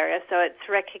listed area, so it's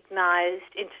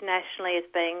recognised internationally as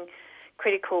being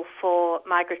critical for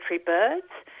migratory birds.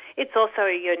 It's also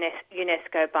a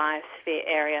UNESCO biosphere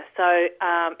area, so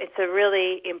it's a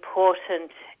really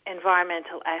important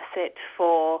environmental asset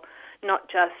for not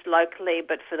just locally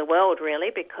but for the world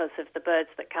really because of the birds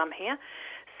that come here.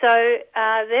 So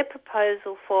their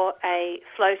proposal for a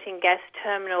floating gas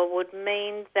terminal would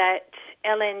mean that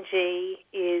LNG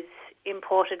is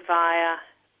imported via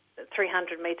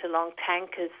 300-metre long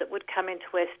tankers that would come into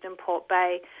Western Port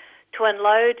Bay to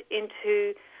unload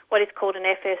into what is called an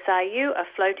FSRU, a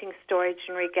floating storage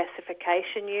and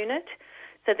regasification unit.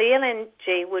 So the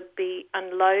LNG would be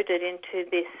unloaded into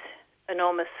this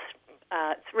enormous,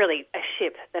 it's really a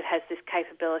ship that has this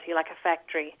capability like a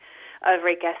factory of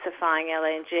regasifying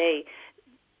LNG.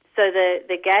 So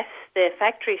the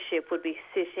factory ship would be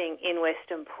sitting in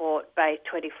Western Port Bay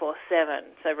 24/7,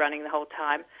 so running the whole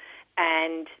time.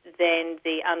 And then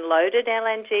the unloaded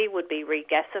LNG would be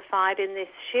regasified in this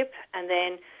ship, and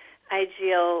then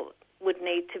AGL would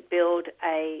need to build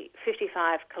a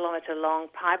 55-kilometre long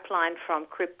pipeline from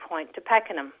Crib Point to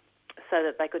Pakenham so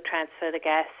that they could transfer the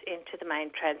gas into the main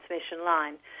transmission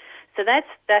line. So that's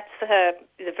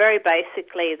very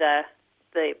basically the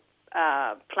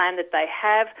plan that they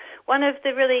have. One of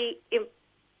the really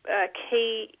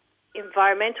key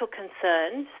environmental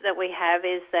concerns that we have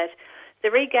is that the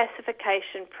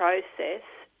regasification process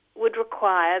would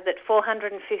require that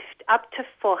up to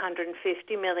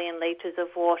 450 million litres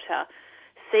of water,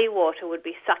 seawater, would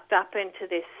be sucked up into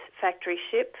this factory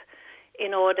ship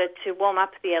in order to warm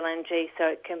up the LNG so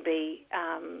it can be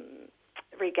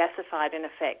regasified in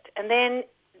effect. And then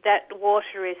that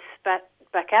water is spat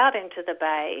back out into the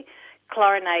bay,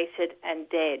 chlorinated and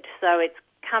dead. So it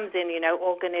comes in,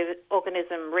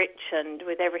 organism rich and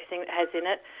with everything it has in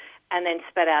it, and then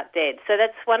spat out dead. So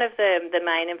that's one of the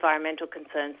main environmental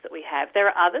concerns that we have. There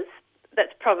are others.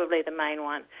 That's probably the main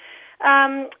one.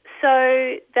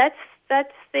 So that's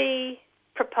the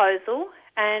proposal,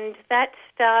 and that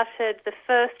started, the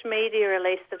first media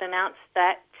release that announced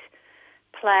that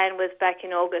plan was back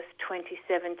in August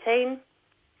 2017.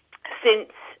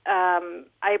 Since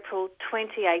April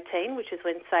 2018, which is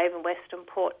when Save and Western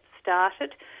Port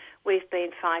started, we've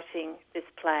been fighting this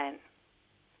plan.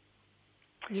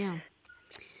 Yeah.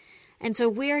 And so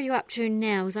where are you up to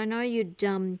now? Because I know you've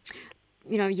done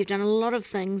a lot of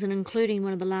things, and including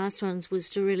one of the last ones was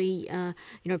to really,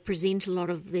 present a lot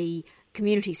of the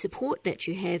community support that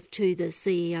you have to the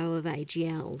CEO of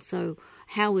AGL. So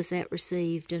how was that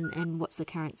received, and what's the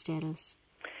current status?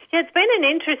 Yeah, it's been an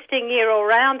interesting year all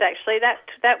round, actually.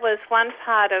 That was one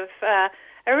part of a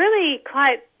really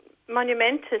quite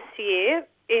monumentous year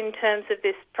in terms of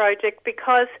this project,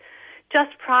 because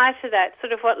just prior to that,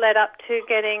 sort of what led up to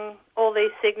getting all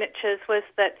these signatures was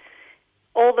that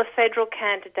all the federal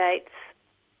candidates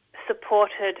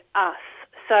supported us.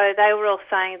 So they were all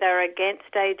saying they were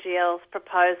against AGL's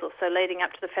proposal. So leading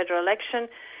up to the federal election,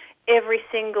 every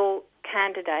single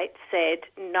candidate said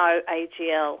no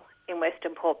AGL in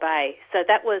Western Port Bay. So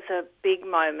that was a big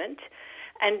moment.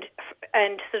 And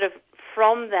sort of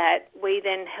from that, we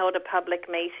then held a public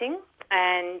meeting,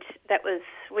 and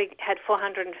we had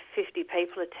 450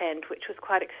 people attend, which was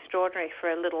quite extraordinary for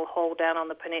a little hall down on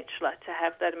the peninsula to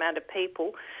have that amount of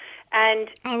people. And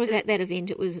I was at that event.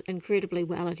 It was incredibly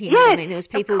well attended. Yes, I mean, there was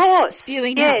people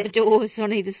spewing out the doors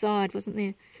on either side, wasn't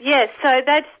there? Yes. So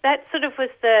that sort of was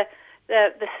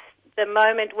the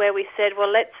moment where we said,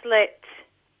 well,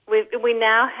 we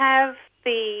now have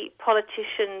the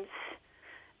politicians.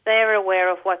 They're aware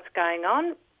of what's going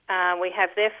on. We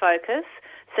have their focus.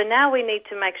 So now we need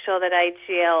to make sure that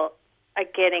AGL are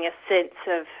getting a sense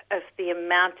of the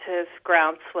amount of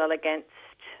groundswell against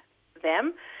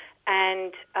them.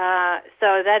 And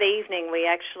so that evening we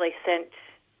actually sent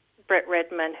Brett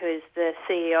Redman, who is the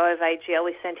CEO of AGL,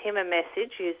 we sent him a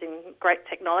message using great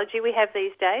technology we have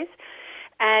these days.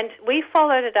 And we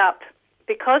followed it up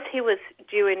because he was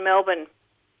due in Melbourne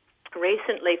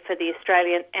recently for the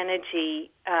Australian Energy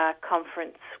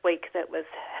Conference week that was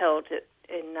held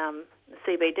in the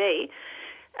CBD.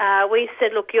 We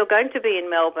said, look, you're going to be in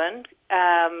Melbourne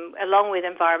along with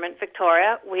Environment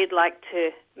Victoria. We'd like to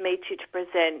meet you to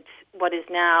present what is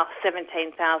now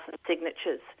 17,000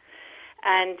 signatures.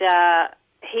 And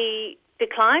he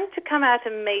declined to come out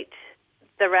and meet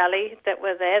the rally that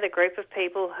were there, the group of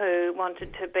people who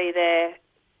wanted to be there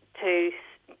to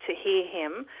hear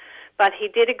him. But he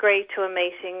did agree to a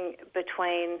meeting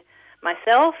between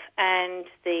myself and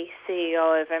the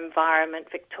CEO of Environment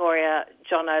Victoria,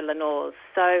 John O'Lenors.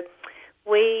 So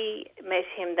we met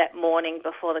him that morning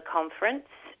before the conference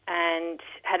and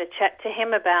had a chat to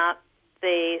him about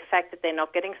the fact that they're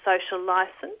not getting social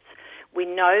licence. We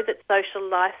know that social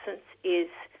licence is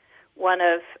one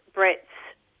of Brett's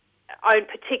own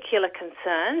particular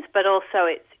concerns, but also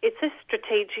it's a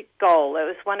strategic goal. It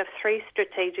was one of 3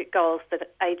 strategic goals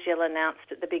that AGL announced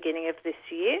at the beginning of this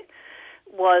year,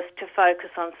 was to focus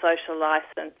on social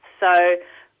licence. So,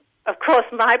 of course,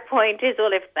 my point is,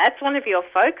 well, if that's one of your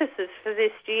focuses for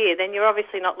this year, then you're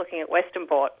obviously not looking at Western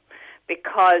Port,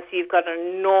 because you've got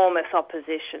enormous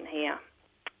opposition here.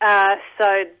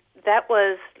 So that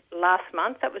was last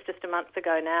month. That was just a month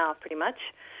ago now, pretty much.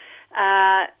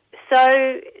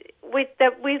 So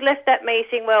we've left that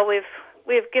meeting. Well,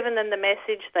 we've given them the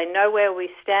message. They know where we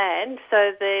stand.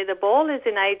 So the ball is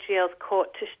in AGL's court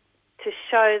to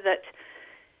show that,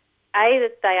 A,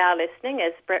 that they are listening,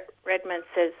 as Brett Redman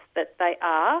says that they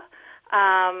are,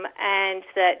 and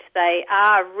that they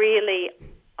are really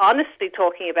honestly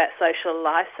talking about social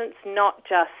licence, not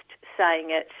just saying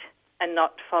it and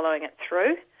not following it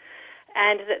through,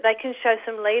 and that they can show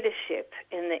some leadership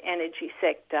in the energy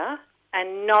sector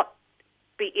and not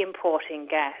be importing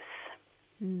gas.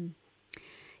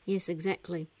 Yes,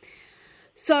 exactly.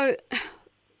 So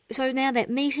now that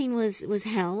meeting was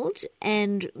held,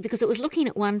 and because it was looking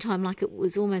at one time like it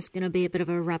was almost going to be a bit of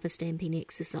a rubber stamping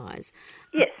exercise.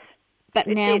 Yes. But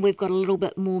now we've got a little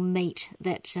bit more meat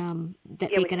that they're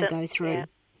going to go through. Yeah,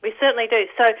 we certainly do.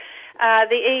 So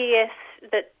the EES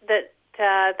that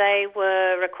they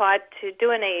were required to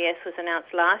do an EES was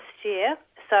announced last year.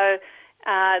 So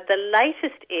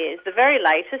the very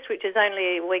latest, which is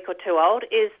only a week or two old,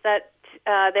 is that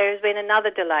there has been another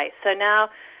delay. So now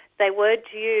they were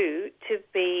due to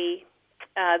be,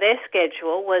 their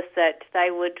schedule was that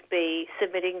they would be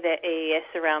submitting their EES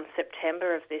around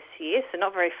September of this year, so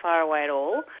not very far away at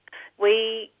all.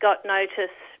 We got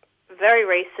notice very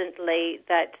recently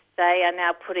that they are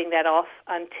now putting that off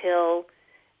until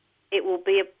it will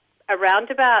be around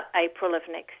about April of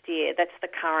next year. That's the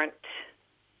current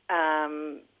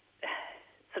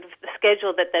sort of the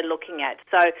schedule that they're looking at.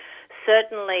 So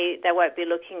certainly they won't be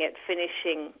looking at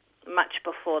finishing much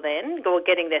before then, or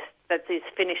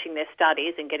finishing their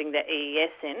studies and getting their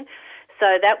EES in.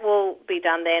 So that will be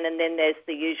done then, and then there's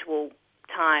the usual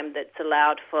time that's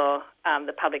allowed for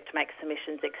the public to make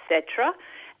submissions, etc.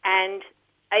 And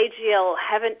AGL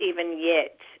haven't even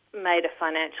yet made a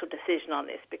financial decision on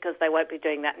this, because they won't be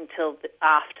doing that until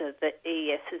after the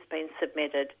EES has been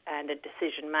submitted and a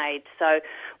decision made. So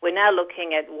we're now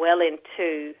looking at well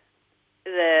into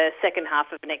the second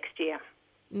half of next year.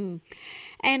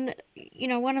 And,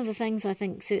 one of the things I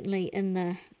think certainly in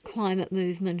the climate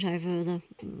movement over the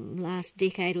last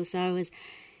decade or so is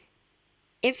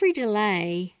every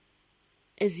delay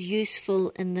is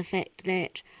useful in the fact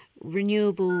that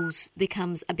renewables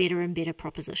becomes a better and better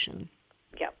proposition.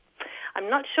 Yep. I'm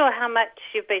not sure how much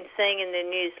you've been seeing in the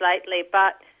news lately,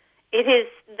 but it is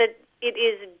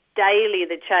daily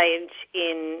the change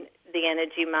in the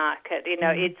energy market.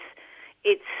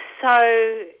 It's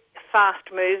so fast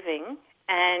moving,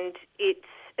 and it's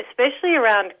especially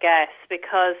around gas,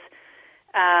 because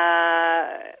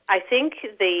I think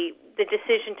the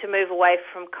decision to move away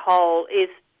from coal is,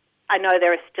 I know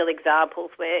there are still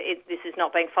examples where this is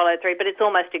not being followed through, but it's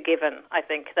almost a given, I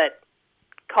think, that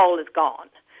coal is gone.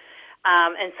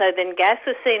 And so then gas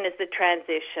was seen as the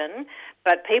transition,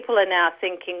 but people are now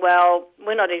thinking, well,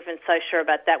 we're not even so sure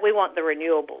about that. We want the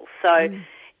renewables. So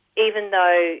even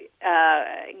though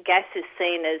gas is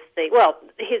seen as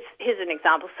here's an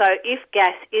example. So if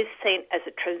gas is seen as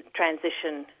a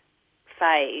transition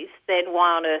phase, then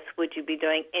why on earth would you be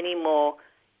doing any more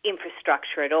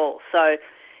infrastructure at all? So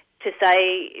to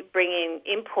say bring in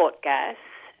import gas,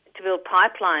 to build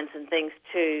pipelines and things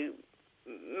to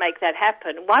make that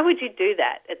happen, why would you do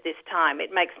that at this time?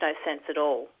 It makes no sense at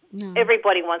all. No.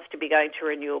 Everybody wants to be going to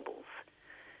renewables.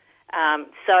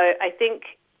 So I think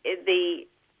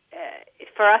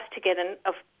for us to get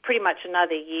pretty much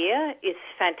another year is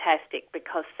fantastic,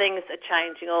 because things are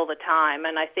changing all the time,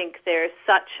 and I think there is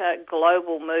such a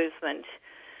global movement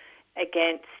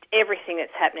against everything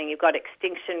that's happening. You've got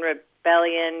Extinction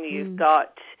Rebellion, you've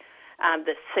got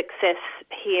the success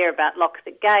here about Lock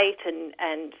the Gate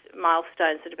and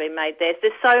milestones that have been made there.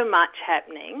 There's so much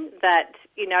happening that,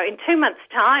 in 2 months'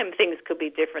 time, things could be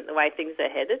different the way things are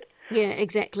headed. Yeah,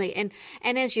 exactly. And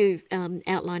as you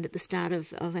outlined at the start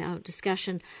of our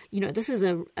discussion, this is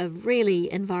a really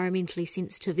environmentally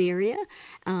sensitive area,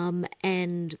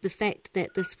 and the fact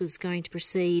that this was going to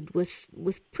proceed with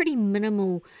pretty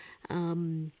minimal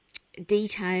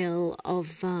detail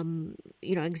of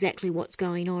exactly what's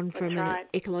going on from an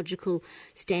ecological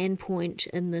standpoint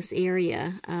in this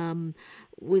area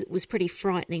was pretty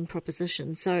frightening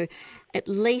proposition. So at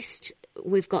least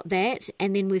we've got that,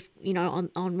 and then we've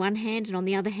on one hand, and on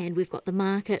the other hand we've got the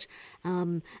market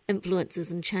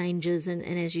influences and changes, and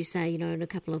as you say, in a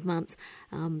couple of months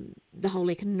the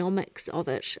whole economics of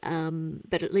it,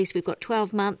 but at least we've got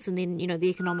 12 months, and then the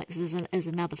economics is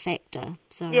another factor.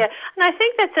 So yeah, and I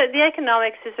think the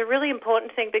economics is a really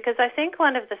important thing, because I think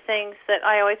one of the things that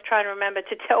I always try to remember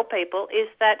to tell people is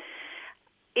that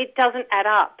it doesn't add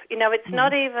up. It's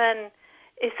not even.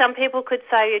 Some people could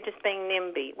say you're just being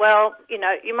NIMBY. Well,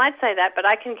 you might say that, but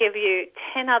I can give you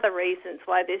 10 other reasons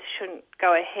why this shouldn't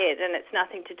go ahead, and it's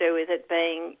nothing to do with it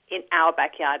being in our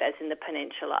backyard, as in the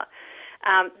peninsula.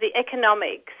 The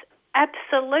economics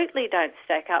absolutely don't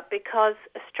stack up, because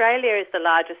Australia is the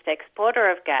largest exporter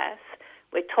of gas.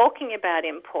 We're talking about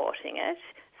importing it.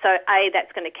 So,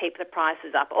 that's going to keep the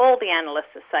prices up. All the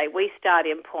analysts say we start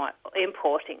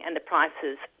importing and the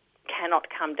prices cannot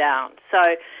come down.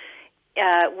 So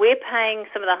we're paying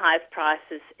some of the highest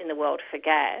prices in the world for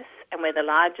gas, and we're the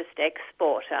largest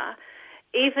exporter.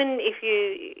 Even if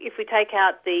we take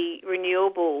out the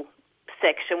renewable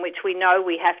section, which we know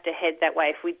we have to head that way,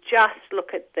 if we just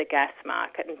look at the gas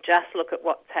market and just look at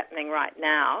what's happening right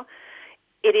now,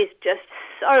 it is just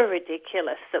so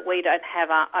ridiculous that we don't have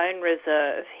our own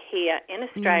reserve here in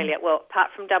Australia. Well,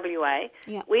 apart from WA,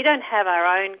 we don't have our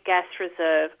own gas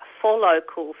reserve for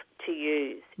locals to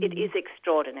use. It is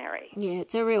extraordinary. Yeah,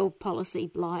 it's a real policy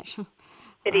blight.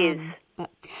 It is.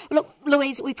 But look,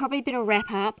 Louise, we probably better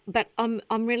wrap up. But I'm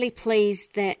really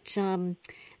pleased that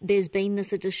there's been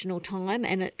this additional time,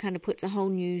 and it kind of puts a whole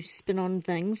new spin on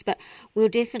things. But we'll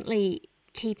definitely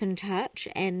keep in touch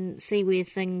and see where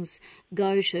things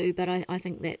go to. But I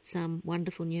think that's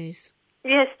wonderful news.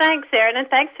 Yes, thanks, Erin, and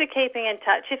thanks for keeping in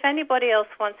touch. If anybody else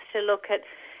wants to look at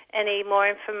any more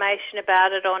information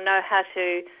about it or know how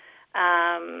to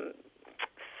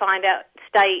find out,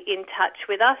 stay in touch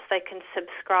with us, they can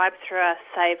subscribe through our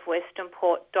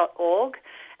savewesternport.org,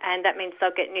 and that means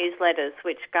they'll get newsletters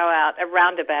which go out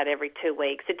around about every 2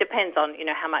 weeks. It depends on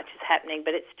how much is happening,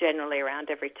 but it's generally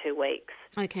around every 2 weeks.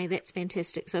 Okay, that's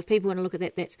fantastic. So if people want to look at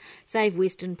that, that's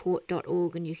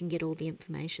savewesternport.org, and you can get all the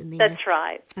information there. That's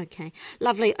right. Okay,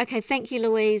 lovely. Okay, thank you,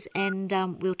 Louise, and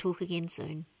we'll talk again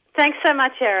soon. Thanks so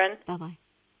much, Erin. Bye-bye.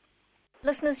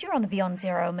 Listeners, you're on the Beyond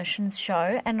Zero Emissions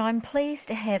show, and I'm pleased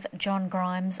to have John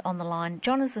Grimes on the line.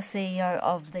 John is the CEO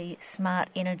of the Smart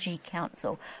Energy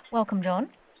Council. Welcome, John.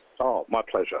 Oh, my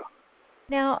pleasure.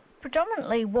 Now,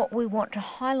 predominantly what we want to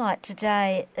highlight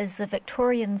today is the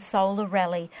Victorian Solar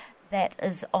Rally that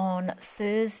is on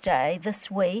Thursday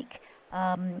this week.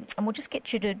 And we'll just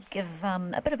get you to give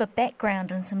a bit of a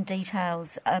background and some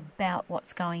details about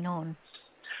what's going on.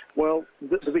 Well,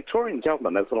 the Victorian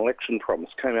government, as an election promise,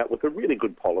 came out with a really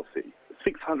good policy,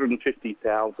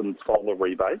 650,000 solar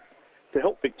rebates to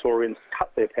help Victorians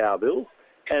cut their power bills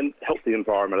and help the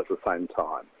environment at the same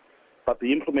time. But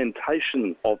the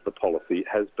implementation of the policy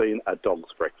has been a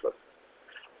dog's breakfast.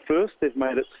 First, they've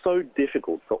made it so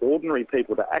difficult for ordinary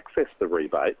people to access the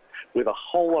rebate with a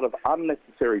whole lot of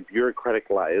unnecessary bureaucratic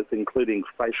layers, including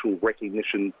facial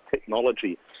recognition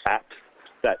technology apps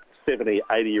that 70,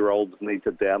 80-year-olds need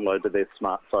to download to their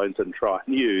smartphones and try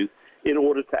and use in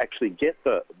order to actually get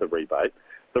the rebate.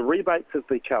 The rebates have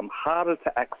become harder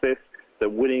to access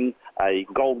than winning a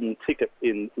golden ticket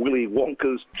in Willy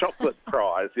Wonka's chocolate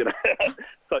prize, you know.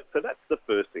 So that's the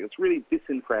first thing. It's really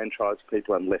disenfranchised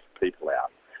people and left people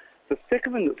out. The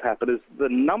second thing that's happened is the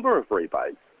number of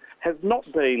rebates has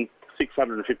not been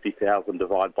 650,000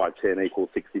 divided by 10 equals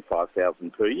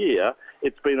 65,000 per year.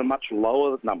 It's been a much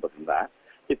lower number than that.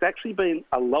 It's actually been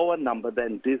a lower number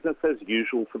than business as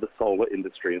usual for the solar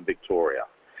industry in Victoria.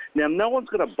 Now, no one's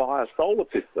going to buy a solar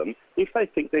system if they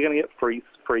think they're going to get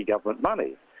free government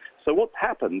money. So what's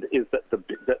happened is that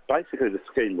basically the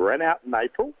scheme ran out in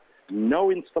April,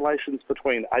 no installations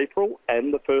between April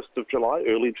and the 1st of July,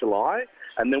 early July,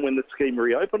 and then when the scheme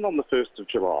reopened on the 1st of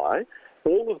July,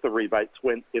 all of the rebates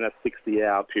went in a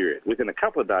 60-hour period. Within a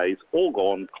couple of days, all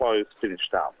gone, closed,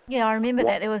 finished up. Yeah, I remember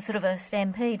that. There was sort of a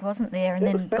stampede, wasn't there? And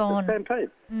then gone.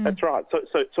 Stampede. That's right.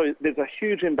 So there's a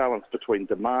huge imbalance between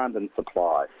demand and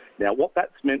supply. Now, what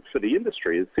that's meant for the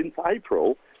industry is since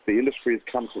April, the industry has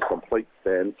come to a complete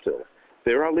standstill.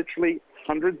 There are literally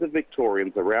hundreds of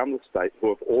Victorians around the state who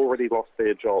have already lost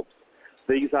their jobs.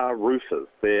 These are roofers,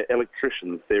 they're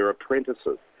electricians, they're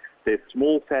apprentices. They're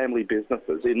small family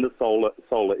businesses in the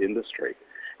solar industry.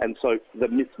 And so the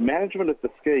mismanagement of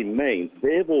the scheme means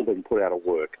they've all been put out of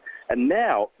work. And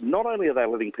now, not only are they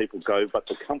letting people go, but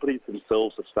the companies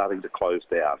themselves are starting to close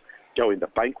down, go into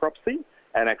bankruptcy,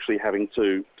 and actually having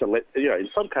to let, you know, in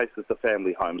some cases, the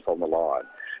family homes on the line.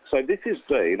 So this has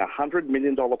been a $100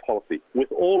 million policy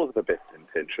with all of the best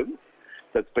intentions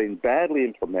that's been badly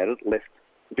implemented, left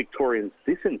Victorians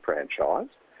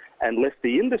disenfranchised, and left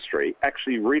the industry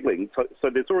actually reeling. So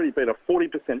there's already been a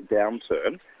 40%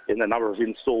 downturn in the number of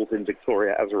installs in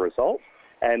Victoria as a result.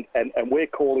 And we're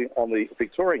calling on the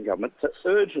Victorian government to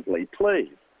urgently,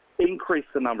 please, increase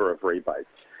the number of rebates.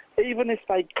 Even if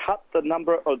they cut the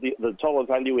number of the dollar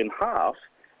value in half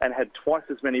and had twice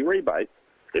as many rebates,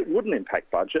 it wouldn't impact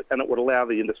budget and it would allow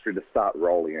the industry to start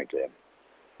rolling again.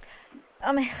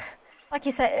 I mean, like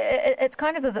you say, it's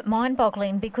kind of a bit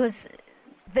mind-boggling because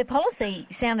the policy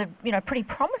sounded, you know, pretty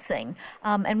promising,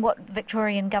 and what the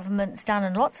Victorian government's done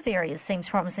in lots of areas seems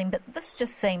promising, but this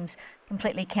just seems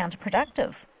completely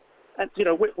counterproductive. And, you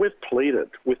know, we've pleaded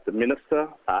with the Minister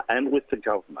and with the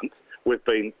government. We've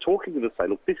been talking to them to say,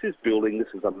 look, this is building, this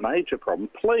is a major problem.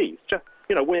 Please, just,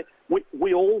 you know,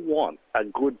 we all want a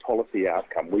good policy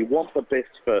outcome. We want the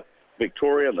best for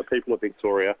Victoria and the people of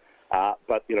Victoria,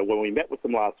 but, you know, when we met with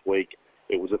them last week,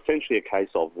 it was essentially a case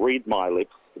of read my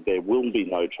lips, there will be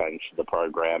no change to the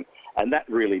program. And that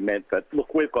really meant that,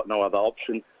 look, we've got no other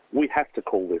option. We have to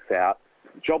call this out.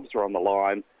 Jobs are on the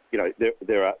line. You know,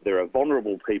 there are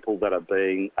vulnerable people that are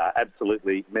being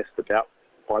absolutely messed about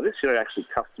by this. You know, actually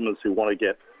customers who want to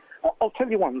get... I'll tell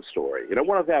you one story. You know,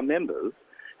 one of our members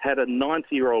had a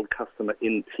 90-year-old customer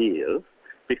in tears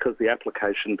because the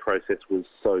application process was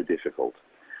so difficult.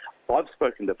 I've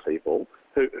spoken to people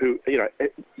who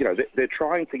they're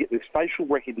trying to get this facial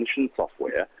recognition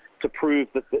software to prove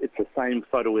that it's the same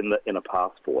photo in a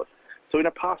passport. So in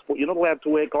a passport, you're not allowed to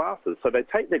wear glasses. So they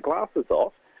take their glasses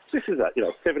off. This is a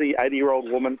 70, 80-year-old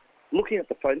woman looking at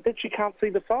the phone, but she can't see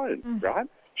the phone, right?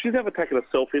 She's never taken a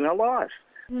selfie in her life.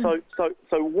 So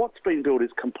what's been built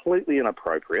is completely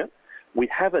inappropriate. We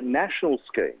have a national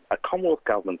scheme, a Commonwealth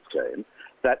government scheme,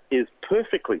 that is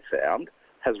perfectly sound,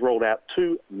 has rolled out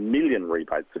 2 million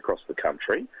rebates across the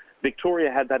country.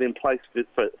 Victoria had that in place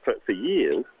for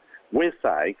years. We're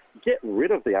saying, get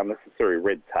rid of the unnecessary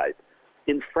red tape,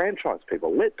 enfranchise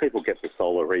people, let people get the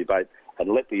solar rebate, and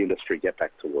let the industry get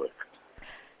back to work.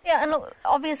 Yeah, and look,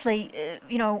 obviously,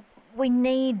 we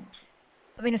need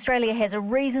I mean, Australia has a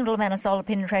reasonable amount of solar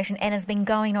penetration and has been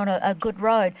going on a good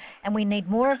road, and we need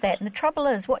more of that. And the trouble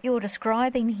is, what you're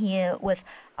describing here with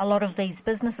a lot of these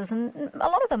businesses, and a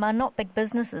lot of them are not big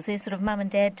businesses, they're sort of mum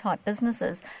and dad type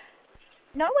businesses.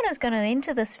 No one is going to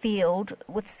enter this field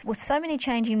with so many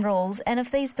changing rules, and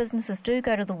if these businesses do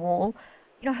go to the wall,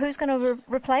 who's going to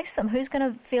replace them? Who's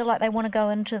going to feel like they want to go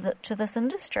into this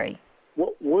industry?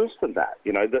 Well, worse than that,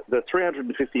 the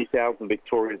 350,000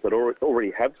 Victorians that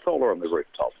already have solar on the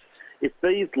rooftops, if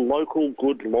these local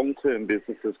good long-term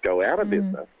businesses go out of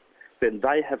business, then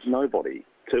they have nobody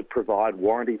to provide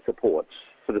warranty support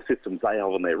for the systems they have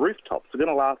on their rooftops. They're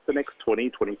going to last the next 20,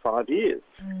 25 years.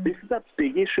 This is a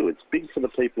big issue. It's big for the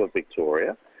people of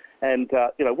Victoria. And,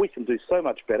 we can do so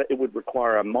much better. It would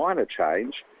require a minor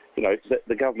change.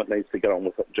 The government needs to get on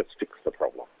with it and just fix the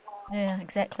problem. Yeah,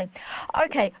 exactly.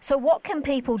 Okay, so what can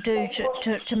people do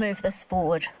to move this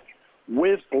forward?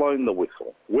 We've blown the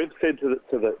whistle. We've said to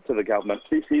the government,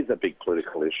 this is a big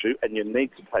political issue, and you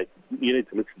need to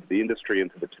listen to the industry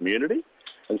and to the community.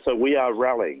 And so we are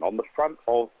rallying on the front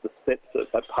of the steps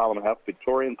at Parliament House,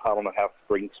 Victorian Parliament House,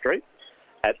 Spring Street,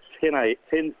 at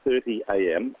 10:30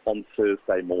 a.m. on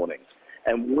Thursday morning.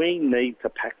 And we need to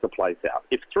pack the place out.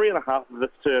 If 3.5 of us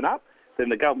turn up, then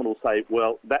the government will say,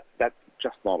 well, that's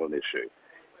just not an issue.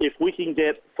 If we can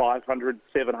get 500,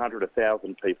 700,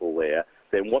 1,000 people there,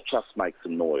 then watch us make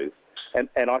some noise. And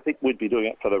I think we'd be doing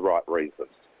it for the right reasons.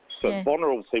 So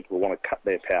vulnerable people who want to cut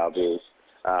their power bills,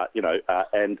 and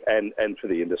for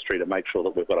the industry to make sure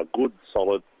that we've got a good,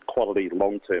 solid, quality,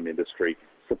 long-term industry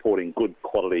supporting good,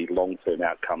 quality, long-term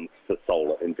outcomes for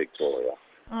solar in Victoria.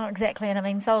 Oh, exactly. And I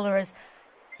mean, solar is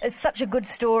such a good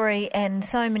story, and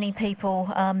so many people,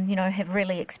 have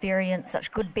really experienced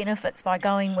such good benefits by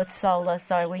going with solar.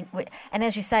 So and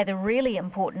as you say, the really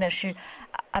important issue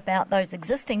about those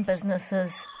existing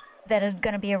businesses that are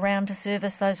going to be around to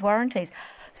service those warranties.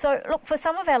 So, look, for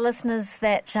some of our listeners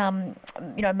that,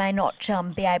 may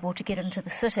not be able to get into the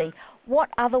city, what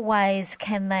other ways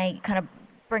can they kind of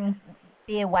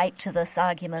bear weight to this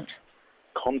argument?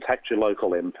 Contact your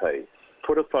local MP.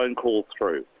 Put a phone call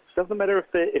through. Doesn't matter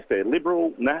if they're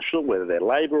Liberal, National, whether they're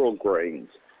Labor or Greens.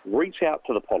 Reach out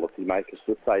to the policymakers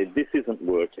to say this isn't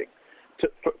working.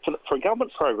 For a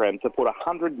government program to put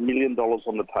 $100 million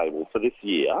on the table for this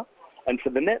year, and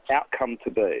for the net outcome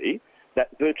to be that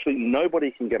virtually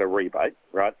nobody can get a rebate,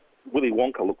 right? Willy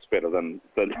Wonka looks better than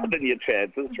your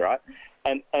chances, right?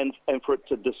 And for it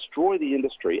to destroy the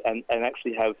industry and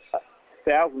actually have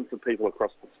thousands of people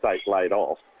across the state laid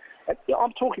off.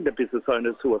 I'm talking to business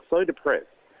owners who are so depressed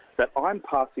that I'm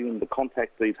passing them the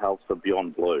contact details for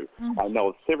Beyond Blue. I know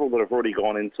of several that have already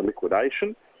gone into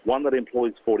liquidation, one that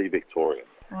employs 40 Victorians.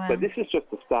 Wow. So this is just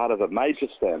the start of a major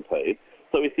stampede.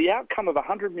 So if the outcome of a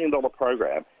 $100 million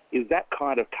program is that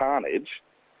kind of carnage,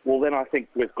 well, then I think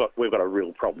we've got a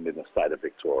real problem in the state of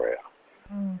Victoria.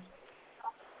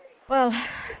 Well,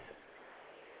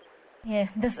 yeah,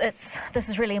 this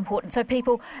is really important. So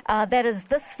people, that is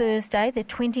this Thursday, the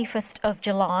 25th of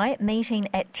July, meeting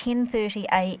at 10:30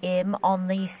 a.m. on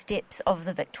the steps of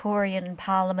the Victorian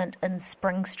Parliament in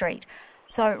Spring Street.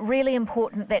 So really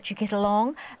important that you get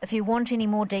along. If you want any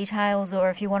more details, or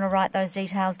if you want to write those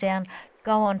details down,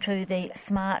 go on to the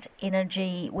Smart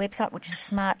Energy website, which is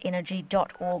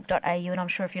smartenergy.org.au, and I'm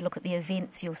sure if you look at the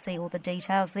events, you'll see all the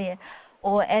details there.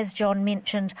 Or, as John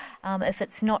mentioned, if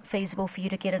it's not feasible for you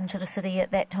to get into the city at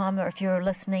that time, or if you're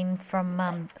listening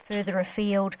from further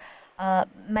afield,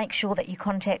 make sure that you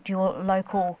contact your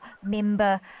local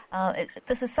member.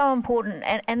 This is so important.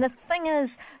 And the thing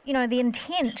is, the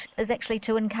intent is actually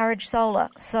to encourage solar.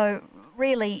 So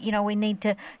really, we need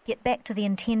to get back to the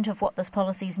intent of what this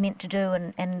policy is meant to do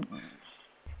and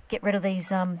get rid of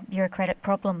these bureaucratic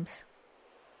problems.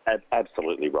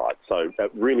 Absolutely right. So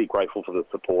really grateful for the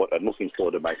support and looking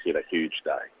forward to making it a huge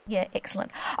day. Yeah,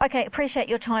 excellent. Okay, appreciate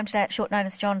your time today at short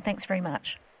notice, John. Thanks very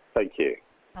much. Thank you.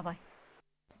 Bye-bye.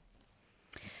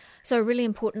 So really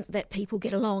important that people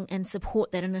get along and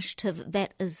support that initiative.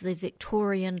 That is the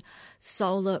Victorian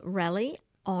Solar Rally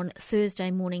on Thursday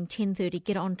morning, 10:30.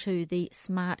 Get onto the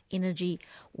Smart Energy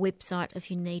website if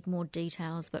you need more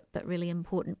details, but really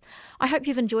important. I hope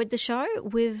you've enjoyed the show.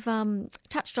 We've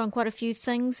touched on quite a few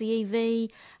things, the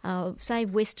EV,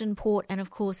 Save Western Port, and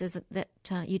of course,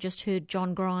 you just heard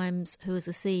John Grimes, who is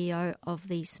the CEO of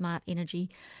the Smart Energy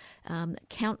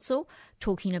Council,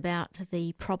 talking about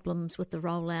the problems with the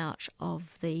rollout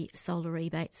of the solar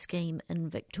rebate scheme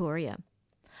in Victoria.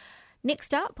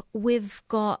 Next up, we've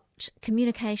got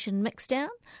Communication Mixdown,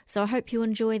 so I hope you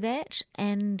enjoy that.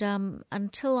 And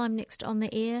until I'm next on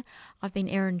the air, I've been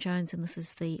Erin Jones, and this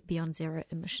is the Beyond Zero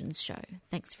Emissions Show.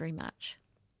 Thanks very much.